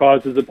 that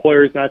causes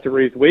employers not to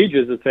raise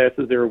wages as fast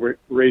as they're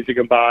raising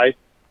them by,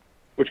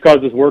 which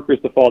causes workers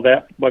to fall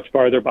that much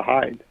farther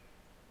behind.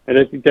 And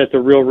I think that's a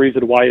real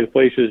reason why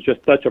inflation is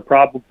just such a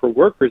problem for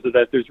workers, is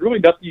that there's really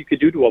nothing you can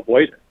do to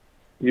avoid it.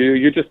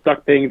 You're just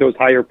stuck paying those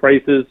higher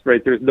prices,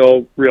 right? There's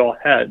no real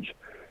hedge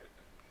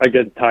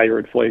against higher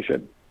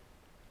inflation.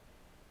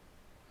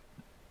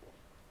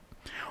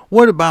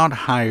 What about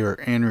higher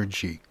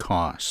energy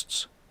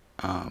costs?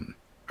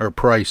 Or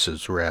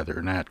prices,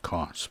 rather, not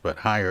costs, but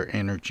higher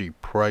energy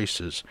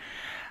prices.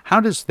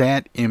 How does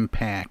that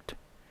impact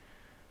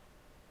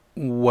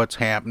what's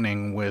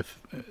happening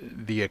with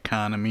the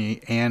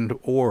economy and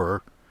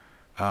or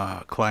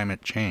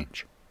climate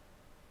change?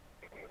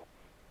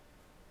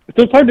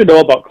 So it's hard to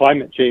know about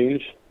climate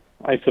change.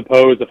 I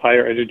suppose if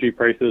higher energy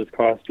prices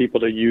cause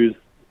people to use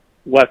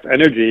less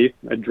energy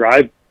and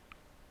drive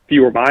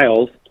fewer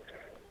miles,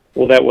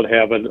 well, that would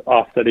have an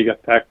offsetting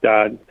effect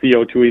on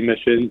CO2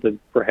 emissions and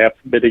perhaps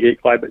mitigate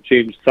climate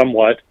change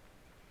somewhat.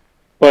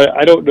 But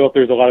I don't know if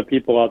there's a lot of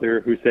people out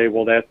there who say,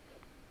 well, that's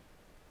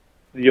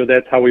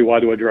how we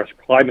want to address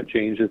climate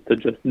change, is to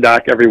just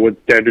knock everyone's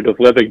standard of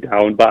living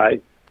down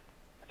by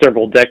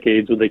several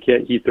decades when they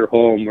can't heat their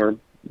home or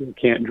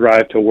can't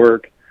drive to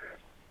work.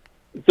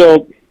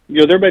 So,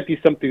 there might be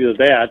something to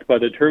that,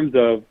 but in terms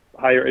of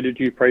higher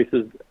energy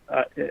prices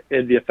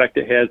and the effect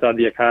it has on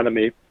the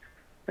economy,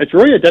 it's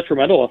really a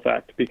detrimental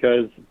effect,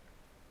 because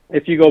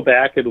if you go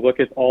back and look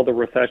at all the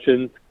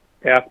recessions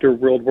after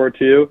World War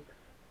II,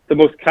 the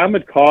most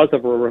common cause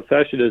of a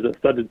recession is a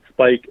sudden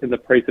spike in the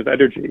price of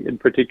energy, in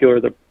particular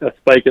a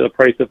spike in the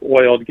price of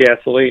oil and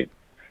gasoline.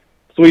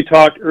 So we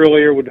talked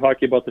earlier when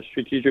talking about the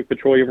Strategic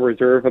Petroleum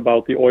Reserve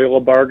about the oil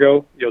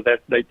embargo,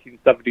 that's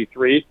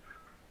 1973.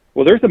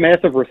 Well, there's a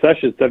massive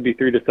recession,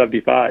 73 to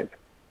 75,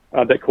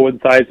 that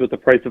coincides with the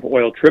price of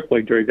oil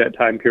tripling during that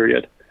time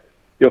period.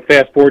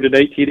 Fast forward to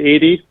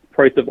 1980,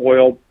 price of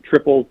oil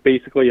triples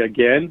basically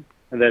again,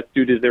 and that's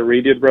due to the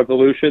Iranian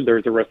Revolution.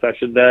 There's a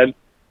recession then.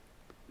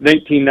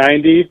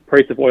 1990,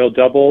 price of oil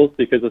doubles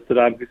because of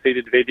Saddam Hussein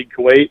invading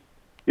Kuwait.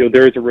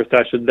 There's a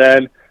recession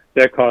then.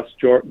 That cost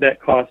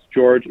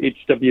George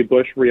H.W.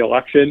 Bush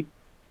re-election.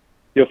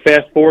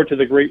 Fast forward to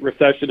the Great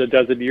Recession a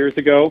dozen years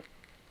ago.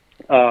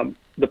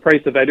 The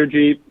price of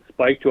energy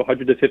spiked to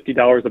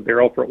 $150 a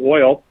barrel for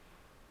oil.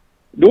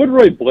 No one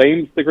really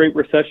blames the Great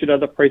Recession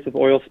on the price of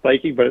oil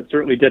spiking, but it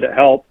certainly didn't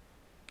help.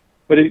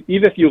 But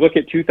even if you look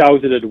at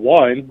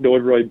 2001, no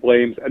one really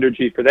blames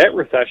energy for that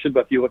recession,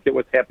 but if you look at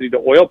what's happening to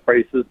oil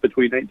prices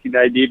between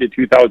 1990 to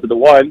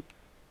 2001,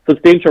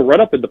 substantial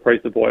run-up in the price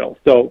of oil.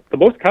 So the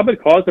most common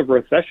cause of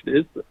recession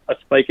is a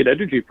spike in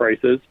energy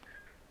prices.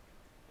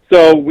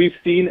 So we've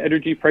seen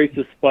energy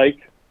prices spike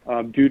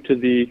due to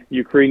the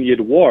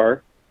Ukrainian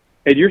war,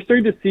 and you're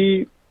starting to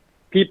see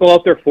people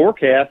out there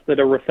forecast that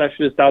a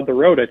recession is down the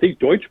road. I think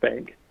Deutsche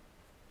Bank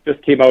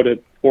just came out and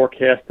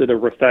forecasted a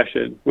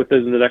recession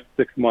within the next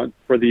 6 months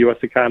for the U.S.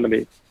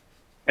 economy.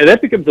 And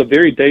that becomes a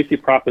very dicey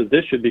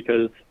proposition,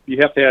 because you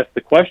have to ask the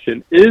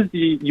question, is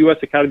the U.S.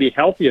 economy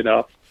healthy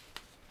enough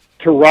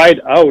to ride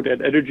out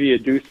an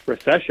energy-induced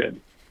recession?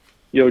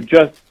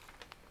 Just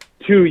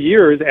 2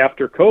 years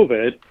after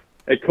COVID,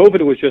 and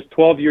COVID was just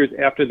 12 years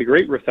after the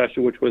Great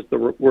Recession, which was the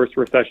worst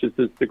recession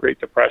since the Great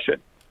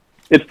Depression.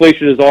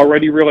 Inflation is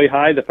already really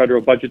high. The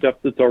federal budget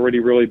deficit's already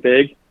really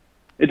big.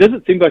 It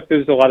doesn't seem like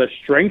there's a lot of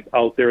strength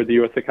out there in the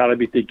U.S.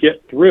 economy to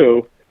get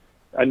through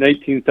a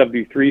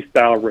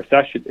 1973-style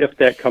recession, if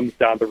that comes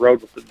down the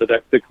road within the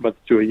next 6 months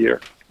to a year.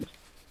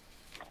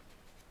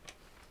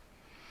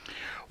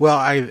 Well,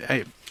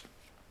 I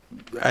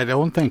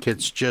don't think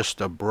it's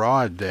just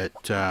abroad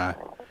that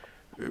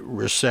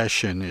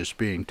recession is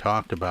being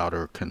talked about,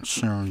 or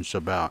concerns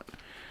about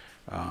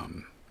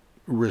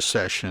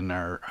recession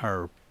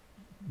are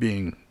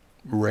being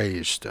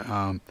raised.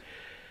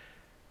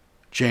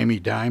 Jamie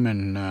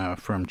Dimon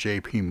from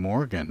J.P.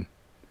 Morgan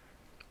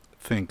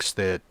thinks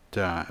that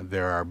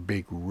there are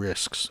big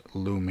risks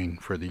looming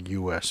for the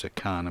U.S.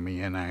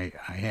 economy, and I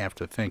have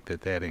to think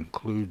that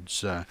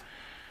includes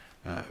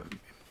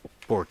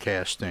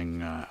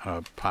forecasting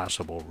a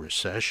possible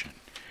recession.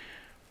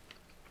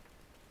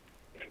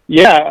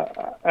 Yeah,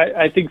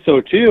 I think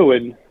so too.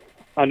 And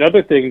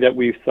another thing that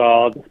we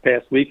saw this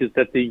past week is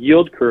that the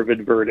yield curve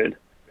inverted.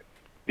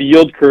 The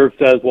yield curve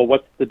says, well,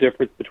 what's the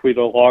difference between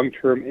a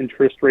long-term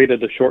interest rate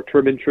and a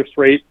short-term interest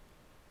rate?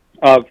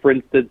 For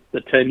instance,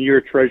 the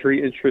 10-year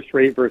Treasury interest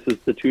rate versus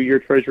the 2-year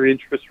Treasury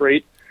interest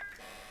rate.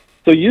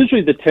 So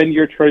usually the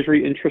 10-year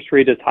Treasury interest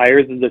rate is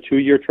higher than the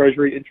 2-year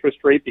Treasury interest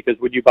rate because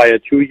when you buy a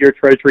 2-year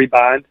Treasury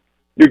bond,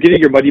 you're getting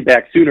your money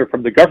back sooner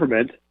from the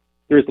government.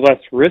 There's less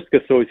risk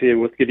associated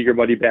with getting your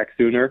money back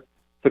sooner.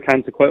 So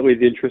consequently,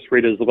 the interest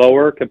rate is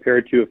lower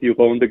compared to if you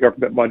loan the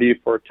government money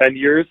for 10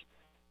 years.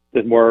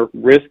 There's more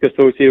risk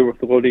associated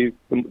with loaning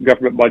the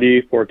government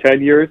money for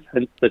 10 years.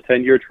 Hence, the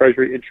 10-year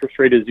Treasury interest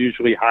rate is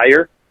usually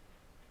higher.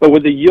 But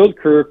when the yield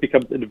curve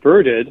becomes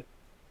inverted,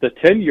 the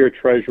 10-year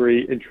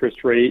Treasury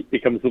interest rate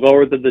becomes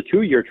lower than the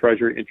 2-year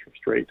Treasury interest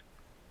rate.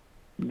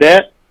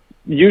 That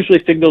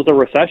usually signals a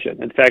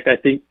recession. In fact, I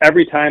think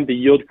every time the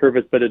yield curve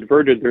has been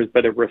inverted, there's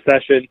been a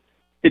recession.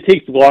 It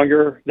takes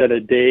longer than a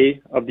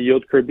day of the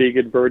yield curve being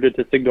inverted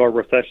to signal a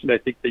recession. I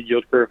think the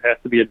yield curve has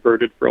to be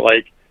inverted for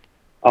like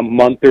a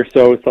month or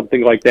so,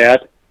 something like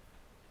that.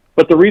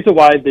 But the reason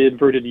why the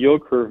inverted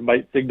yield curve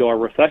might signal a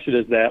recession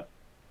is that,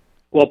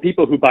 well,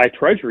 people who buy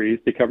treasuries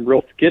become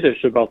real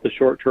skittish about the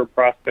short-term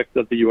prospects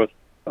of the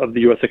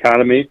U.S.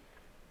 economy.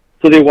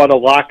 So they want to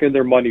lock in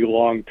their money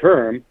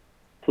long-term.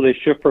 So they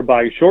shift from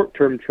buying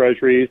short-term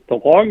treasuries to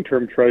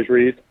long-term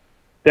treasuries.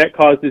 That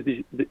causes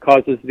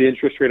the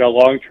interest rate on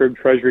long-term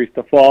treasuries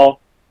to fall,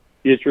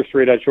 the interest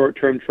rate on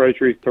short-term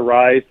treasuries to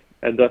rise,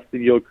 and thus the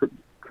yield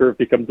curve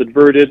becomes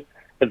inverted,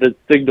 and then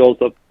signals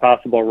a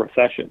possible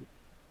recession.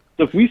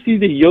 So if we see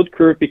the yield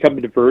curve become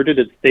inverted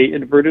and stay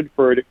inverted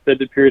for an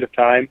extended period of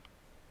time,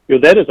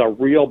 that is a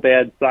real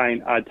bad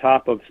sign on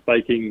top of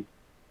spiking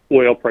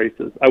oil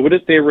prices. I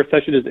wouldn't say a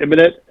recession is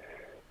imminent.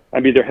 I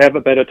mean, there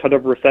haven't been a ton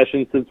of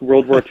recessions since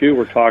World War II.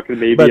 We're talking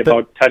maybe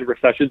about 10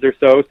 recessions or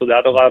so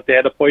not a lot of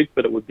data points,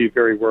 but it would be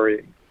very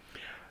worrying.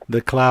 The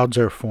clouds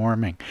are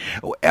forming.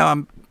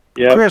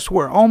 Chris,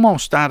 we're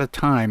almost out of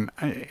time,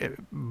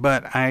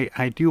 but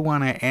I do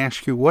want to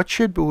ask you, what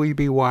should we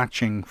be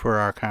watching for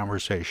our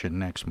conversation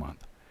next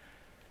month?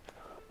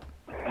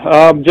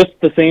 Just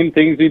the same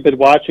things we've been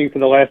watching for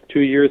the last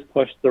 2 years,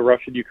 plus the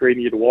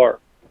Russian-Ukrainian war.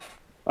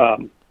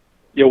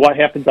 What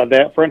happens on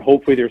that front?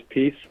 Hopefully there's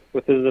peace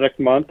within the next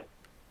month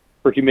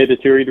for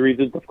humanitarian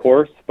reasons, of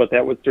course, but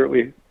that would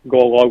certainly go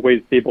a long way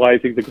to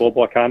stabilizing the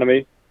global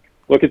economy.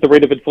 Look at the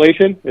rate of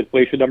inflation.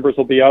 Inflation numbers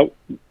will be out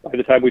by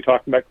the time we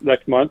talk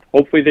next month.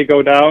 Hopefully they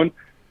go down.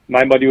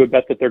 My money would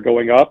bet that they're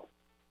going up.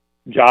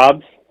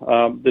 Jobs,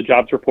 the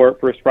jobs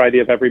report first Friday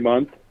of every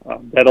month,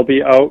 that'll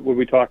be out when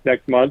we talk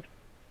next month.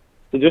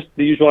 So just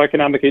the usual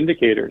economic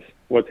indicators,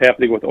 what's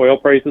happening with oil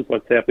prices,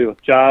 what's happening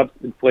with jobs,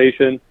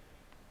 inflation,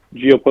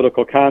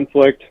 geopolitical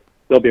conflict.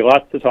 There'll be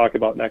lots to talk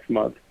about next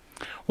month.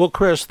 Well,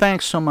 Chris,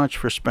 thanks so much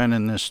for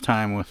spending this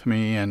time with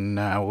me, and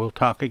we'll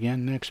talk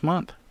again next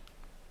month.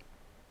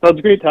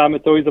 Sounds great, Tom.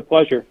 It's always a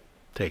pleasure.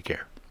 Take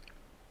care.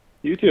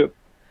 You too.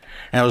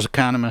 That was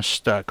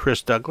economist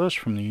Chris Douglas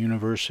from the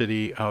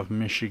University of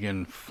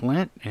Michigan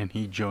Flint, and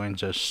he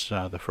joins us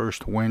the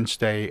first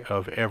Wednesday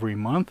of every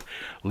month,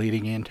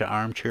 leading into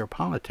Armchair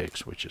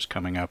Politics, which is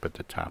coming up at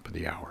the top of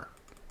the hour.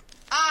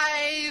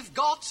 I've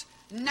got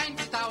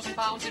 90,000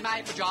 pounds in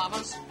my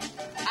pajamas.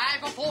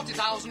 I've got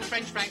 40,000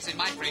 French francs in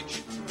my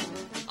fridge.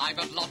 I've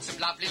got lots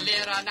of lovely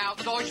lira now.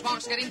 The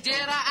Deutschmark's getting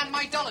dearer, and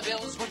my dollar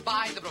bills would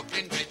buy the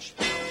Brooklyn Bridge.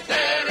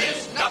 There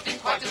is nothing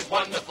quite as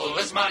wonderful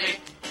as money.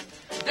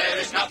 There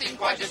is nothing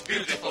quite as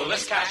beautiful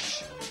as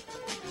cash.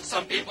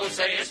 Some people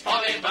say it's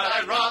folly, but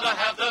I'd rather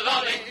have the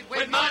lolly.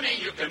 With money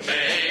you can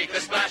make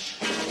the splash.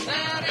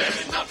 There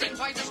is nothing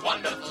quite as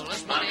wonderful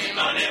as money.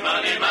 Money,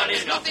 money, money.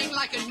 There's nothing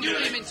like a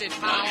newly minted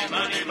pound.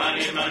 Money,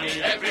 money, money,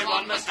 money.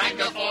 Everyone must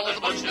hanker for the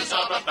muchness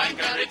of a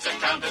banker. It's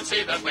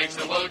accountancy that makes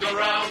the world go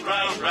round,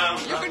 round,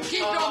 round. You can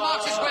keep your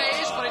Marxist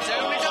ways, but it's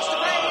only just a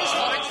phrase.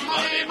 For it's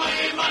money,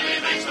 money, money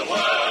makes the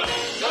world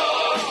go.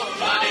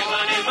 Money,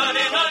 money,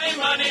 money, money,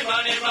 money,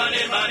 money,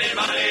 money, money,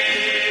 money.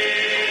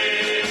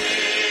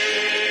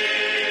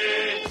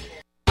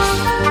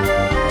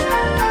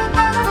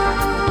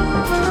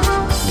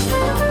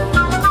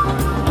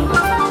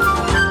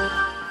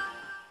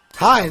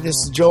 Hi, this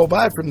is Joe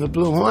By from the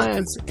Blue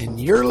Lions, and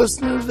you're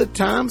listening to the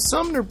Tom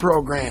Sumner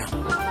Program.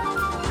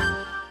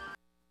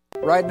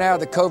 Right now,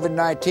 the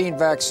COVID-19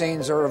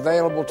 vaccines are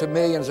available to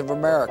millions of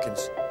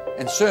Americans,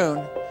 and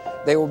soon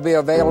they will be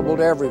available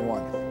to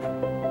everyone.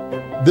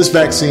 This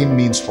vaccine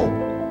means hope.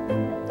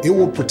 It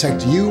will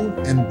protect you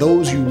and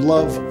those you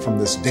love from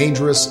this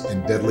dangerous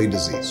and deadly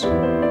disease.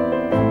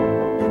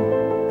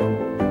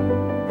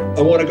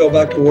 I want to go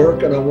back to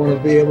work, and I want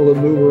to be able to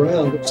move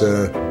around.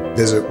 To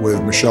visit with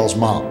Michelle's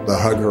mom, to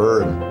hug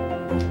her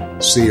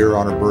and see her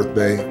on her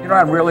birthday. You know what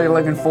I'm really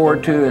looking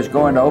forward to is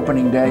going to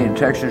opening day in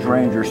Texas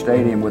Ranger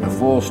Stadium with a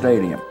full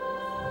stadium.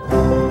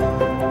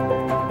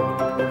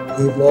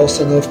 We've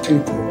lost enough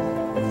people,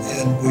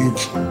 and we've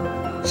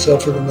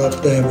suffered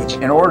enough damage.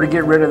 In order to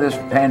get rid of this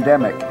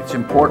pandemic, it's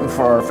important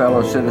for our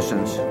fellow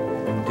citizens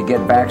to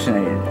get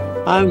vaccinated.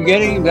 I'm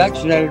getting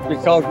vaccinated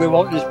because we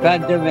want this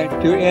pandemic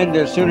to end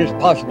as soon as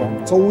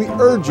possible. So we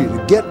urge you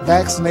to get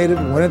vaccinated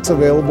when it's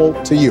available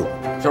to you.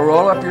 So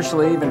roll up your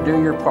sleeve and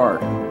do your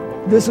part.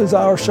 This is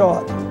our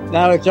shot.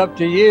 Now it's up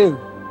to you.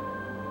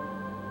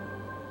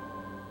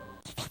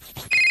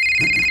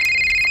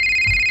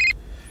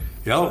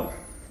 Hello.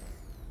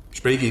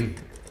 Speaking.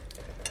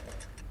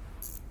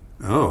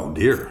 Oh,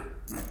 dear.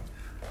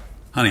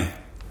 Honey,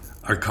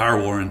 our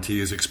car warranty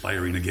is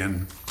expiring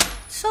again.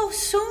 So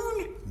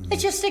soon? It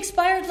just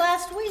expired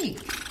last week.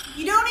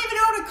 You don't even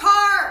own a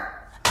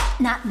car!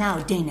 Not now,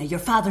 Dana. Your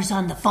father's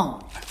on the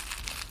phone.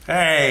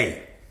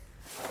 Hey!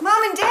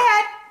 Mom and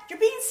Dad, you're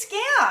being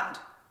scammed.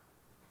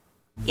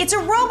 It's a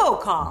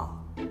robocall.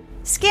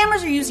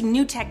 Scammers are using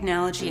new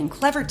technology and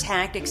clever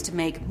tactics to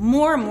make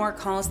more and more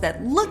calls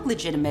that look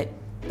legitimate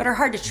but are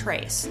hard to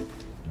trace.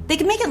 They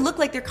can make it look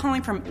like they're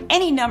calling from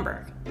any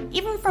number,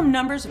 even from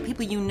numbers of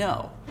people you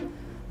know.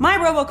 My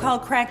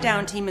robocall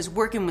crackdown team is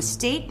working with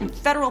state and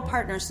federal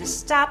partners to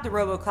stop the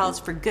robocalls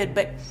for good,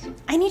 but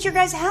I need your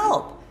guys'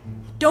 help.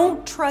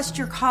 Don't trust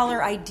your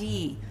caller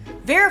ID.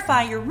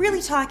 Verify you're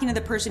really talking to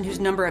the person whose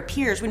number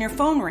appears when your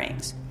phone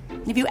rings.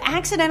 And if you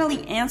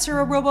accidentally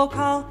answer a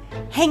robocall,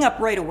 hang up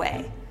right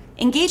away.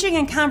 Engaging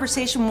in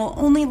conversation will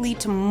only lead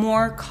to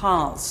more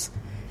calls.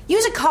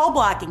 Use a call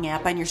blocking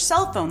app on your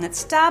cell phone that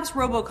stops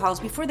robocalls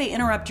before they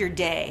interrupt your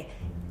day.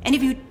 And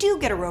if you do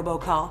get a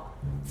robocall,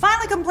 file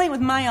a complaint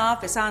with my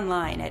office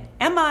online at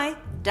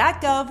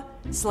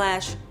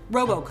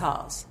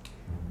mi.gov/robocalls.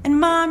 And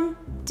Mom,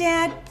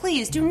 Dad,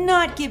 please do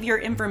not give your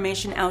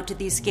information out to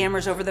these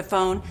scammers over the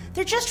phone.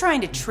 They're just trying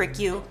to trick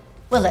you.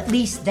 Well, at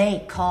least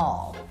they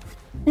call.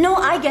 No,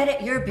 I get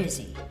it, you're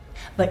busy.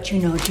 But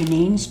you know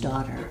Janine's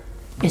daughter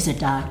is a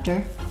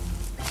doctor.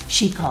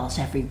 She calls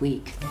every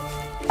week.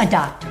 A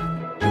doctor.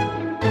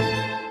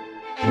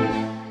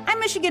 I'm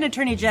Michigan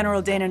Attorney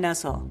General Dana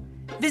Nessel.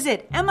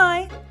 Visit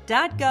mi.gov/AG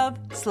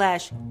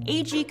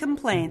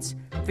complaints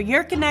for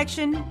your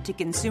connection to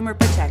consumer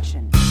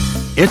protection.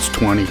 It's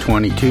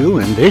 2022,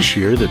 and this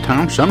year the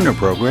Tom Sumner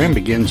Program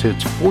begins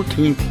its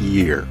 14th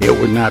year. It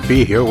would not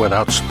be here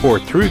without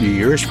support through the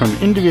years from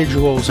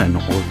individuals and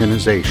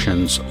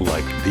organizations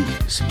like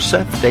these.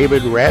 Seth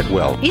David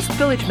Radwell, East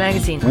Village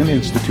Magazine, Flint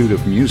Institute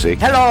of Music.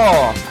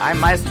 Hello, I'm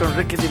Maestro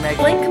Ricky DiMaggio.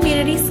 Flint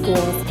Community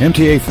Schools,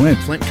 MTA Flint,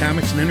 Flint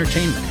Comics and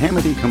Entertainment,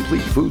 Hamady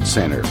Complete Food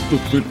Center, the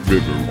Flint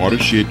River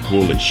Watershed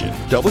Coalition,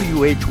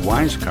 W.H.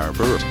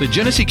 Wisecarver, the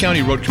Genesee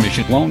County Road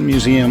Commission, Lone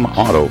Museum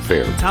Auto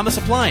Fair, Thomas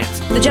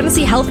Appliance, the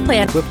Genesee Health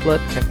Plan, Swiftlet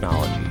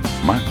Technology,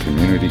 Mott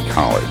Community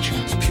College,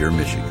 Pure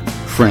Michigan.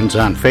 Friends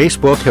on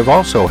Facebook have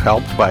also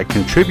helped by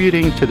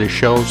contributing to the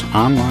show's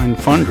online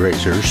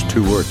fundraisers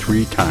 2 or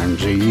 3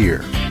 times a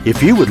year.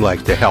 If you would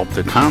like to help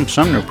the Tom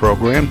Sumner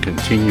Program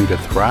continue to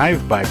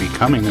thrive by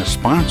becoming a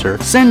sponsor,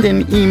 send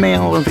an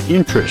email of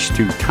interest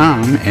to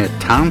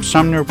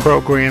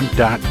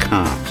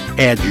tom@tomsumnerprogram.com.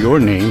 Add your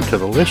name to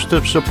the list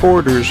of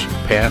supporters,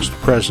 past,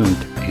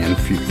 present, and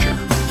future.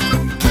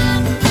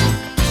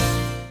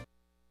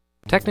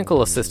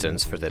 Technical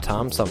assistance for the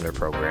Tom Sumner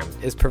Program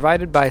is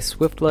provided by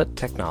Swiftlet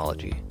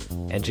Technology,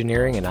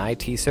 engineering and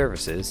IT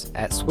services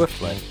at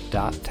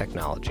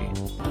swiftlet.technology.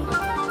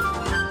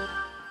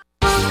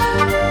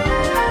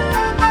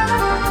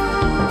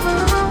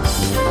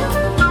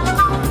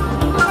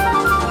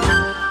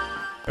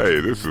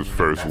 Hey, this is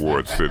First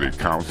Ward City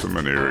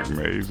Councilman Eric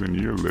Mays, and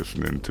you're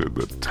listening to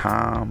the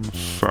Tom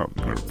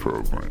Sumner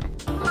Program.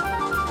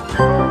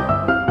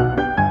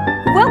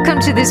 Welcome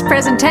to this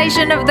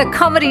presentation of the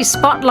Comedy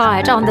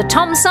Spotlight on the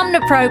Tom Sumner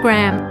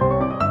Program.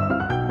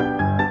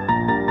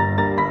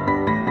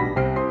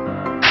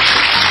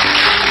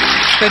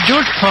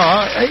 George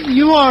Parr,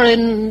 you are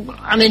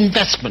an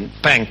investment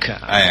banker.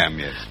 I am,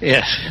 yes.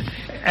 Yes.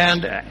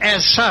 And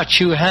as such,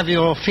 you have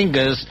your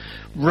fingers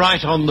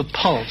right on the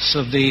pulse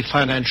of the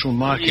financial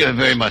market. Yeah,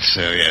 very much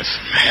so, yes.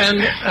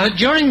 And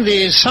during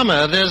the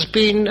summer, there's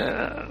been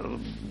a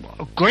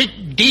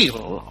great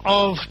deal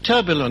of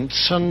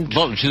turbulence and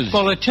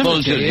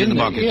volatility in the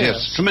market,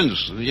 yes.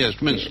 Tremendous, yes,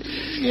 tremendous.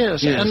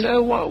 Yes, and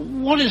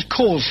what has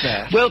caused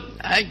that? Well,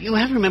 you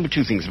have to remember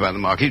 2 things about the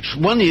market.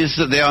 One is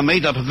that they are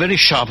made up of very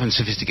sharp and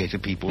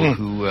sophisticated people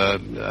who,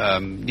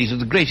 these are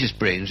the greatest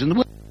brains in the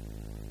world.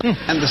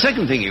 And the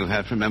second thing you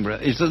have to remember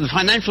is that the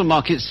financial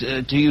markets,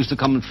 to use the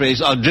common phrase,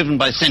 are driven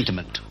by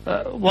sentiment.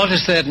 What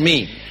does that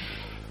mean?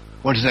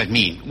 What does that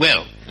mean?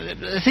 Well,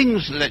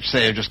 things, let's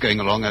say, are just going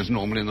along as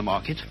normal in the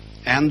market,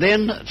 and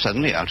then,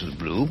 suddenly, out of the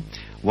blue,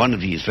 one of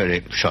these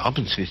very sharp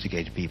and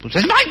sophisticated people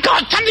says, "My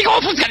God, something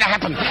awful's going to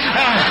happen!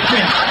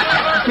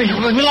 We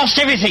lost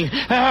everything!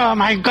 Oh,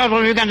 my God,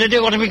 what are we going to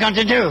do? What are we going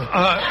to do?"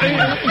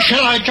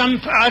 Shall I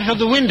jump out of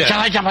the window? Shall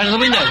I jump out of the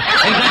window?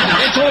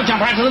 Exactly. Let's all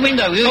jump out of the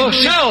window.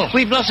 Sell!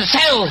 We've lost a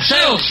sell!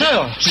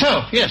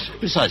 Yes.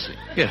 Precisely.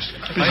 Yes.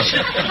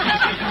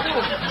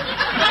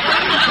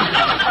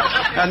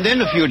 And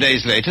then a few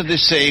days later,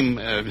 this same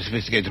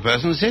sophisticated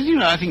person says,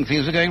 "I think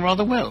things are going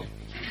rather well."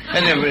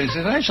 And everybody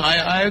says,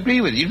 I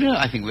agree with you. No,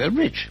 I think we're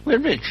rich. We're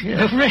rich.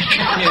 Yes. Rich.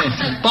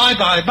 Yes. Bye.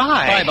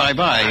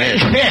 Bye.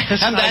 Yes.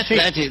 Yes,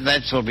 And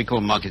that's what we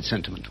call market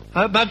sentiment.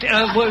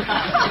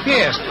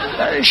 Yes.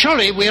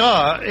 Surely we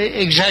are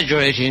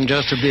exaggerating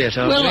just a bit,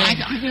 aren't Well,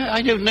 we?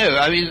 I don't know.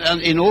 I mean,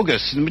 in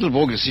August, in the middle of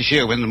August this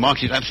year, when the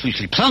market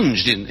absolutely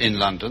plunged in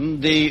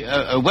London,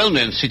 a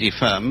well-known city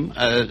firm,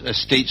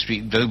 State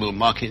Street Global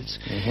Markets,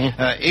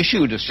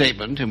 issued a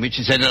statement in which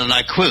it said, and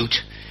I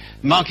quote,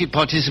 "Market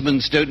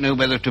participants don't know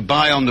whether to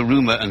buy on the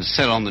rumour and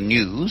sell on the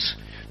news,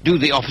 do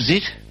the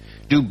opposite,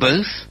 do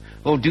both,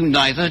 or do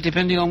neither,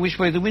 depending on which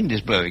way the wind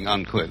is blowing,"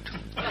 unquote.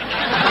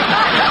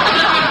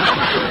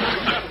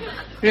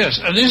 Yes,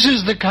 and this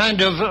is the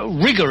kind of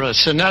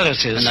rigorous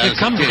analysis the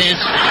companies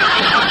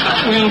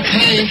will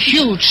pay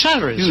huge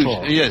salaries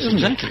for. Yes,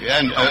 exactly.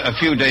 And a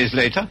few days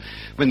later,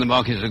 when the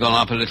markets had gone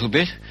up a little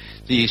bit,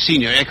 the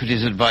senior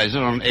equities advisor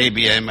on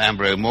ABM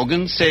Ambrose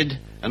Morgan said,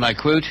 and I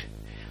quote,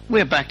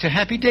 "We're back to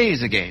happy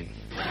days again."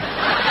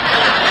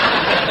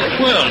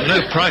 Well,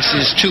 no price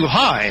is too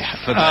high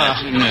for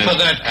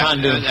that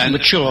kind of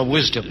mature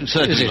wisdom.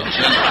 Certainly is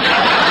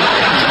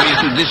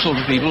it? not. This sort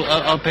of people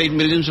are paid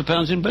millions of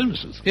pounds in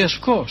bonuses. Yes,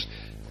 of course.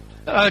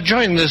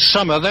 During this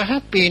summer, there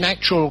have been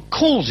actual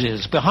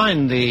causes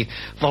behind the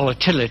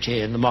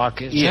volatility in the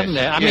markets, haven't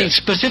there? I mean,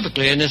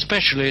 specifically and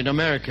especially in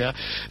America,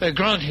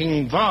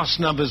 granting vast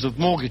numbers of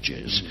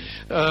mortgages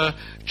to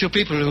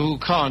people who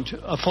can't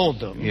afford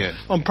them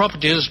on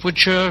properties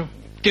which are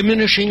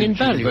diminishing in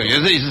value. Well,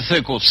 there is a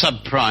so-called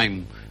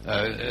subprime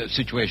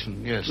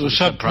situation, yes. The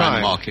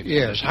subprime market.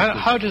 Yes.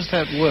 How does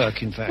that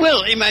work, in fact?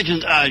 Well,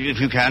 imagine, if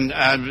you can,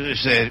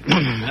 say,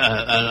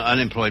 an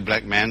unemployed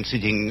black man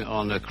sitting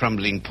on a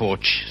crumbling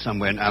porch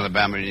somewhere in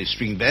Alabama in his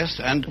string best,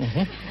 and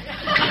a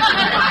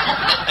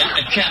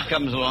chap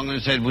comes along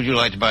and said, "Would you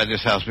like to buy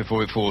this house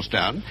before it falls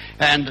down?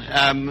 And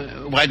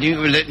why don't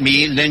you let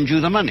me lend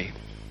you the money?"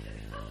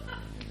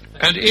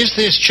 And is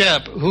this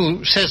chap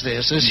who says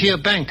this, is he a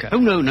banker? Oh,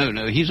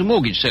 no. He's a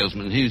mortgage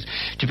salesman. His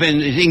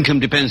income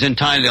depends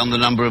entirely on the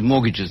number of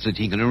mortgages that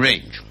he can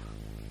arrange.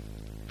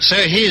 So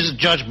his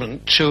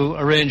judgment to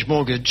arrange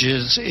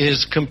mortgages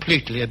is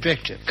completely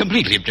objective?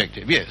 Completely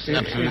objective, yes.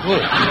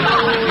 Absolutely.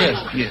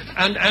 Yes.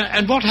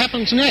 And what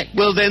happens next?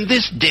 Well, then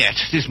this debt,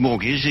 this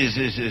mortgage, is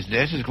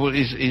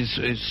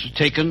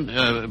taken,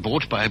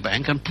 bought by a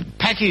bank and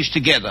packaged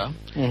together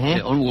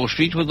on Wall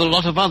Street with a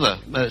lot of other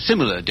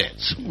similar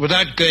debts.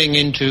 Without going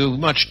into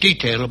much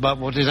detail about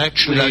what is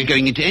actually... Without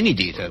going into any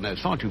detail, no,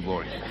 it's far too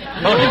boring.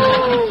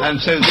 And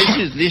so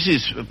this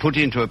is put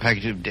into a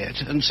package of debt,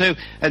 and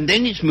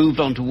then it's moved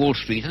on to Wall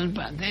Street, and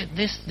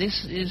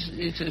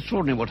it's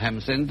extraordinary what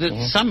happens then, that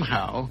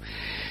somehow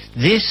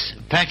this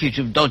package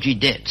of dodgy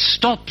debts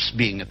stops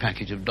being a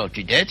package of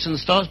dodgy debts and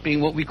starts being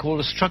what we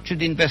call a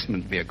structured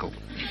investment vehicle.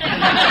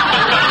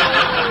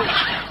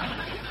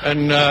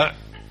 And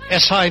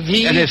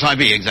SIV? An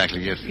SIV,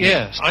 exactly, yes.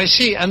 Yes, I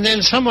see. And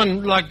then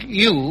someone like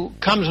you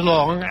comes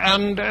along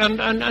and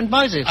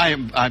buys it. I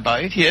buy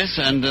it, yes,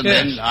 and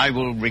then I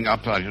will ring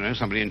up,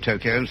 somebody in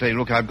Tokyo and say,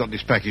 "Look, I've got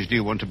this package, do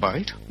you want to buy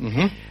it?"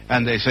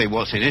 And they say,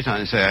 "What's in it?"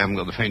 And I say, "I haven't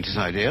got the faintest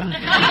idea."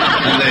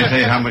 And they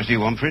say, "How much do you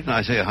want for it?" And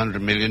I say,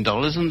 $100 million,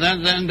 and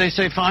then they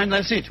say, "Fine,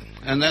 that's it."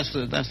 And that's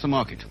the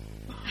market.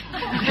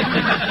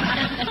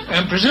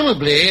 And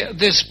presumably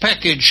this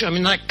package, I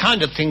mean, that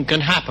kind of thing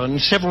can happen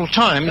several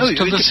times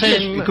to the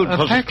same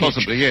package.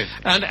 Possibly, yes.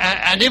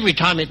 And every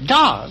time it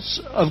does,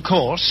 of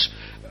course,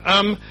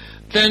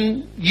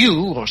 then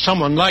you, or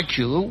someone like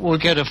you, will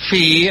get a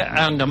fee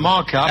and a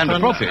markup. And a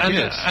profit,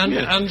 yes.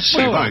 And so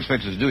you can't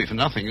expect us to do it for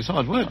nothing. It's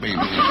hard work.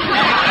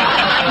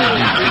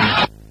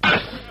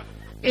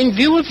 In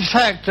view of the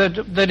fact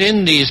that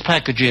in these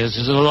packages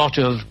is a lot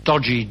of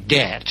dodgy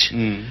debt,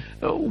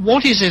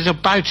 what is it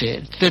about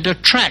it that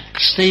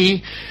attracts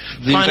the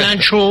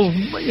financial,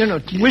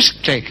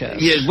 risk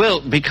takers? Yes,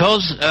 well,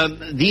 because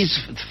these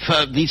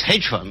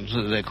hedge funds,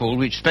 as they're called,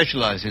 which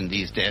specialize in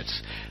these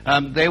debts,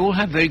 they all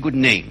have very good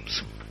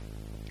names.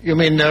 You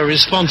mean they're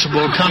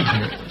responsible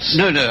companies?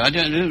 No, I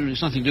don't know.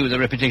 It's nothing to do with their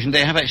reputation.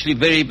 They have actually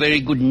very,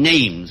 very good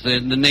names. The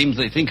names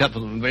they think up for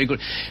them are very good.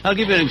 I'll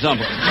give you an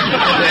example.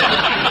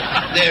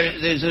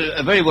 There's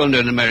a very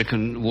well-known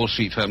American Wall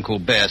Street firm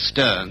called Bear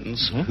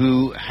Stearns,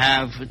 who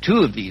have two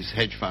of these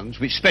hedge funds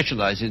which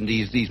specialize in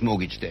these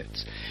mortgage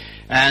debts.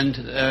 And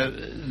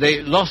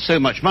they lost so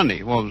much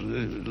money,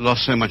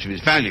 lost so much of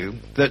its value,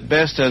 that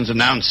Bear Stearns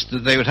announced that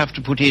they would have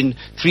to put in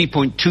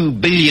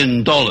 $3.2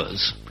 billion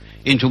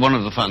into one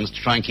of the funds to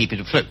try and keep it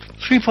afloat.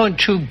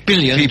 $3.2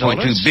 billion?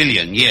 $3.2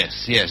 billion,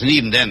 yes. And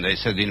even then they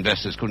said the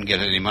investors couldn't get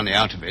any money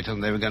out of it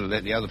and they were going to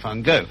let the other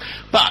fund go.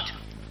 But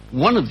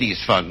one of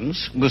these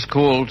funds was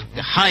called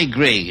the High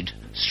Grade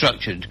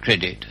Structured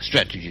Credit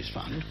Strategies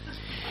Fund,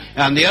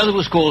 and the other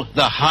was called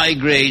the High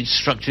Grade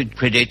Structured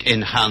Credit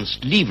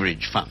Enhanced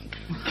Leverage Fund.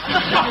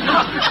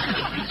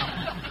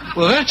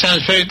 Well, that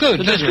sounds very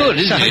good. That's good,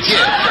 isn't it?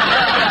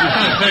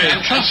 Yeah.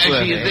 Very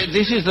trustworthy. Actually,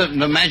 this is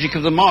the magic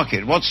of the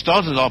market. What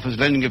started off as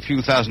lending a few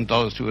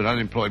 $1,000s to an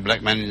unemployed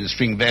black man in a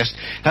string vest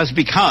has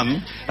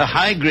become a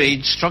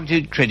high-grade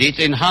structured credit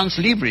enhanced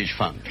leverage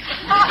fund.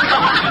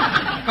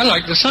 I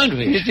like the sound of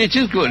it. It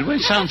is good. Well,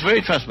 it sounds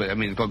very trustworthy. I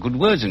mean, it's got good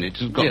words in it.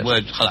 It's got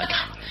words like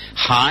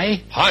high.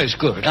 High is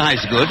good. High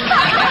is good.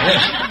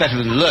 Yes. Better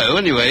than low,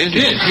 anyway, isn't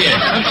it? Yes,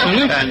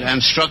 absolutely.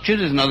 And structured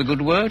is another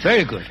good word.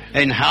 Very good.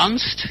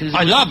 Enhanced.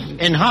 I love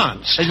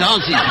enhanced.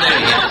 Enhanced is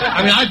very good.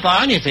 I mean, I'd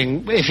buy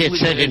anything if it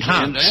said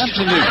enhanced.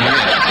 Absolutely,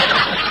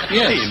 yes.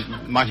 Yes.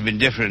 It might have been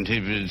different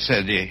if it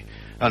said the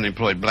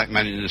unemployed black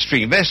man in a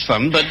string vest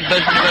fund, but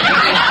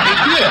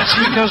yes,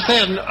 because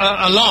then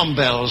alarm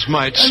bells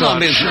might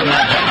start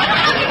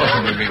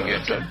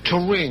to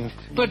ring.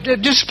 But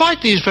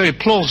despite these very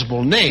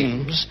plausible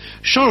names,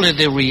 surely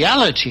the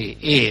reality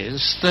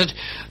is that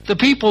the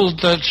people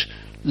that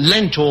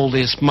lent all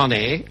this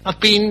money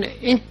have been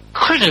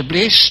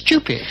incredibly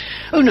stupid.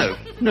 Oh, no.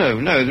 The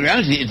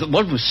reality is that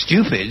what was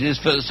stupid is,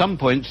 at some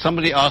point,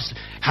 somebody asked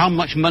how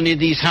much money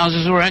these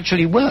houses were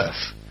actually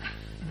worth.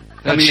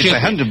 I mean, if they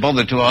hadn't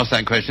bothered to ask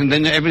that question,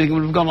 then everything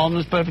would have gone on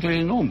as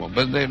perfectly normal.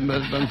 But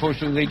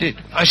unfortunately, they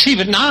did. I see,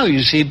 but now,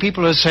 you see,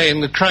 people are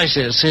saying the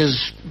crisis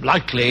is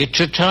likely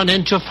to turn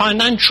into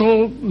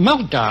financial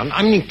meltdown.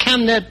 I mean,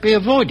 can that be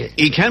avoided?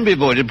 It can be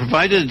avoided,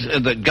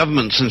 provided that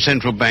governments and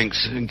central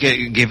banks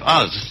give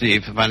us, the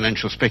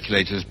financial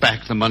speculators,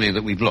 back the money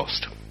that we've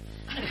lost.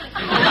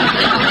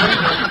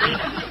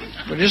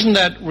 But isn't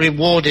that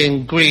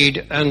rewarding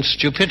greed and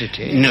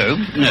stupidity? No.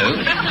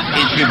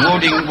 It's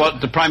rewarding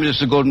what the Prime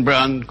Minister Gordon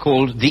Brown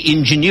called the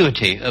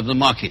ingenuity of the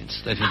markets.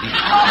 That is.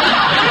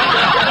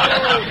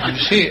 You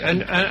see,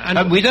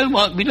 and we don't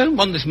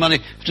want this money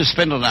to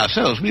spend on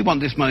ourselves. We want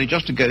this money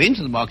just to go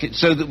into the market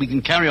so that we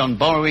can carry on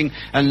borrowing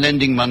and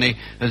lending money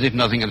as if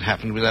nothing had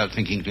happened without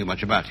thinking too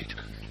much about it.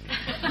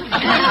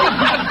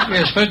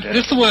 Yes, but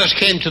if the worst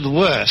came to the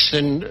worst,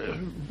 then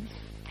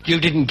you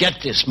didn't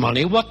get this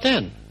money, what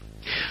then?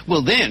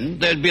 Well, then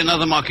there'd be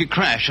another market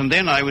crash, and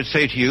then I would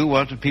say to you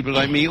what people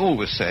like me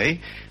always say,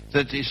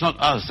 that it's not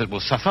us that will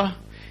suffer,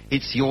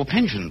 it's your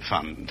pension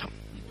fund.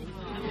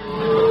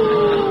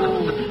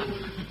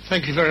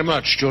 Thank you very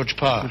much, George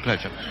Parr. A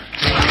pleasure.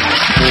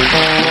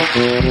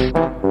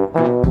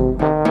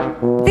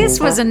 This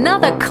was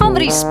another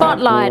Comedy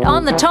Spotlight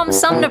on the Tom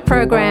Sumner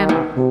Program.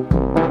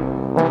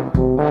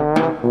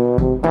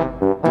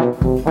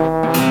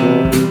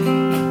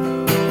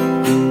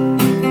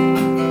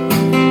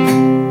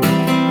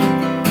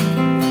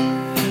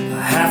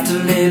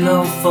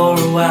 Low for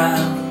a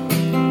while,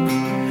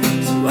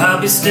 so I'll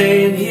be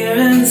staying here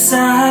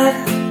inside.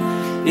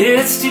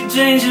 It's too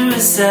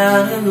dangerous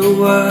out in the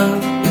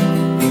world.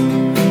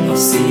 I'll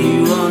see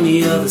you on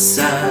the other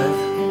side.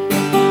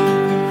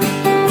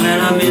 When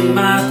I'm in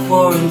my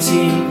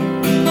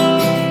quarantine,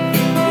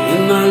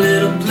 in my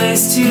little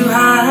place to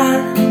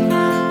hide,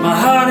 my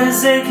heart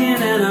is aching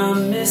and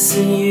I'm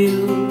missing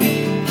you.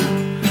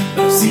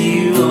 I'll see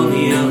you on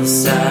the other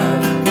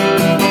side.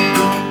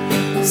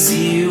 I'll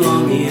see you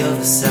on the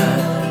other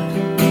side.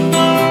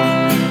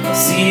 I'll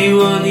see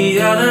you on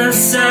the other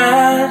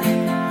side.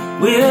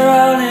 We're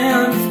all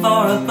in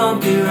for a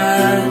bumpy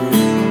ride.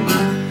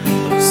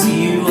 I'll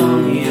see you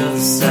on the other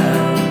side.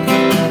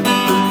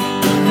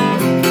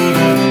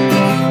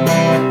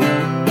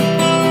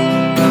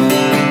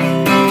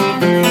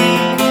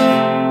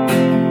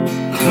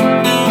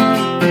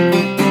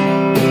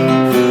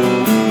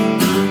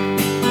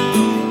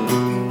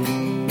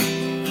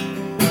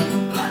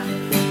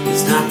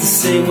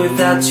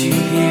 Without you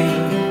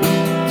here,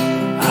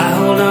 I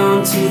hold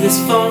on to this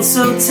phone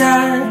so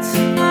tight,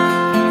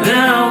 and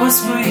I'll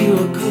whisper you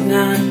a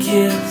goodnight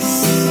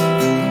kiss.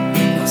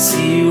 I'll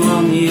see you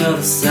on the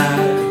other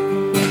side.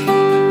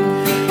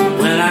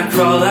 When I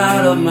crawl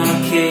out of my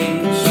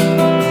cage,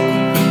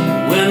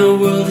 when the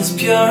world is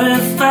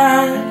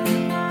purified,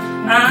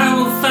 I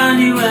will find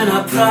you and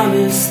I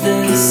promise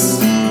this.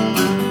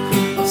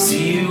 I'll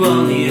see you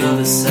on the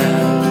other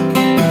side.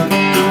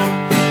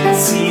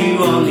 See you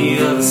on the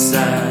other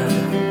side.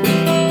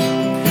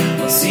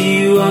 I'll see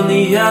you on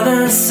the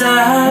other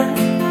side,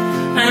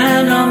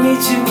 and I'll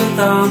meet you with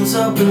arms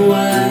open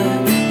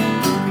wide.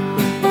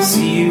 I'll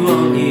see you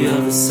on the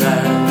other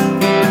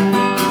side.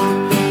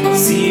 I'll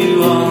see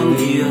you on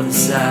the other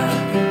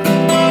side.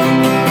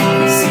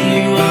 I'll see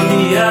you on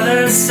the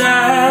other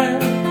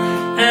side,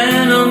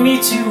 and I'll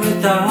meet you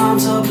with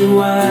arms open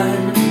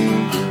wide.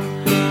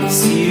 I'll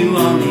see you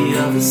on the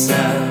other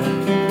side.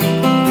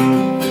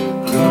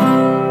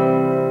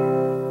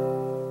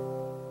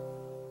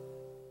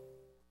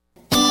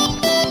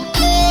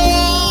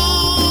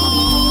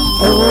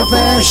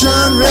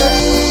 Old-fashioned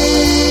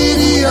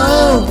radio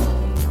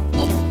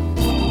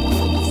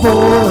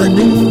for a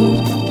new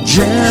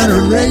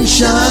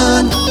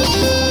generation.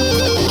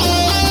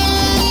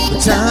 The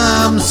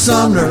Tom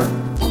Sumner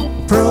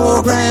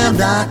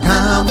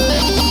Program.com.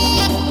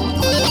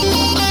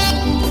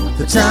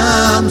 The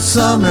Tom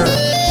Sumner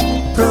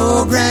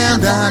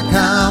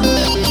Program.com.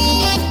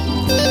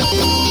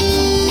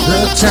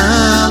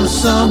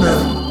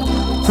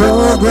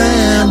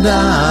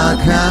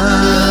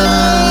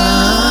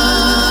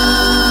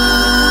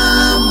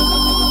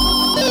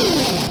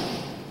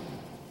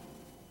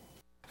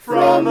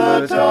 From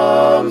the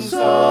Tom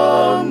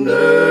Sumner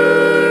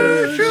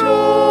Show.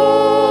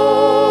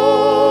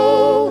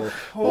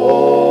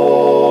 Oh,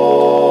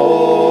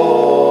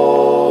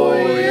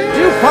 yeah.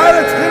 You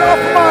pilots, get off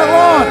of my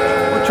lawn.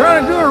 We're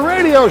trying to do a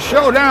radio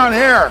show down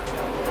here.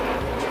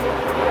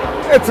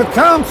 It's a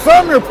Tom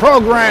Sumner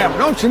program,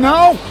 don't you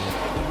know?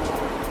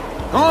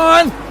 Go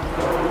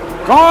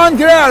on,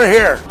 get out of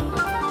here.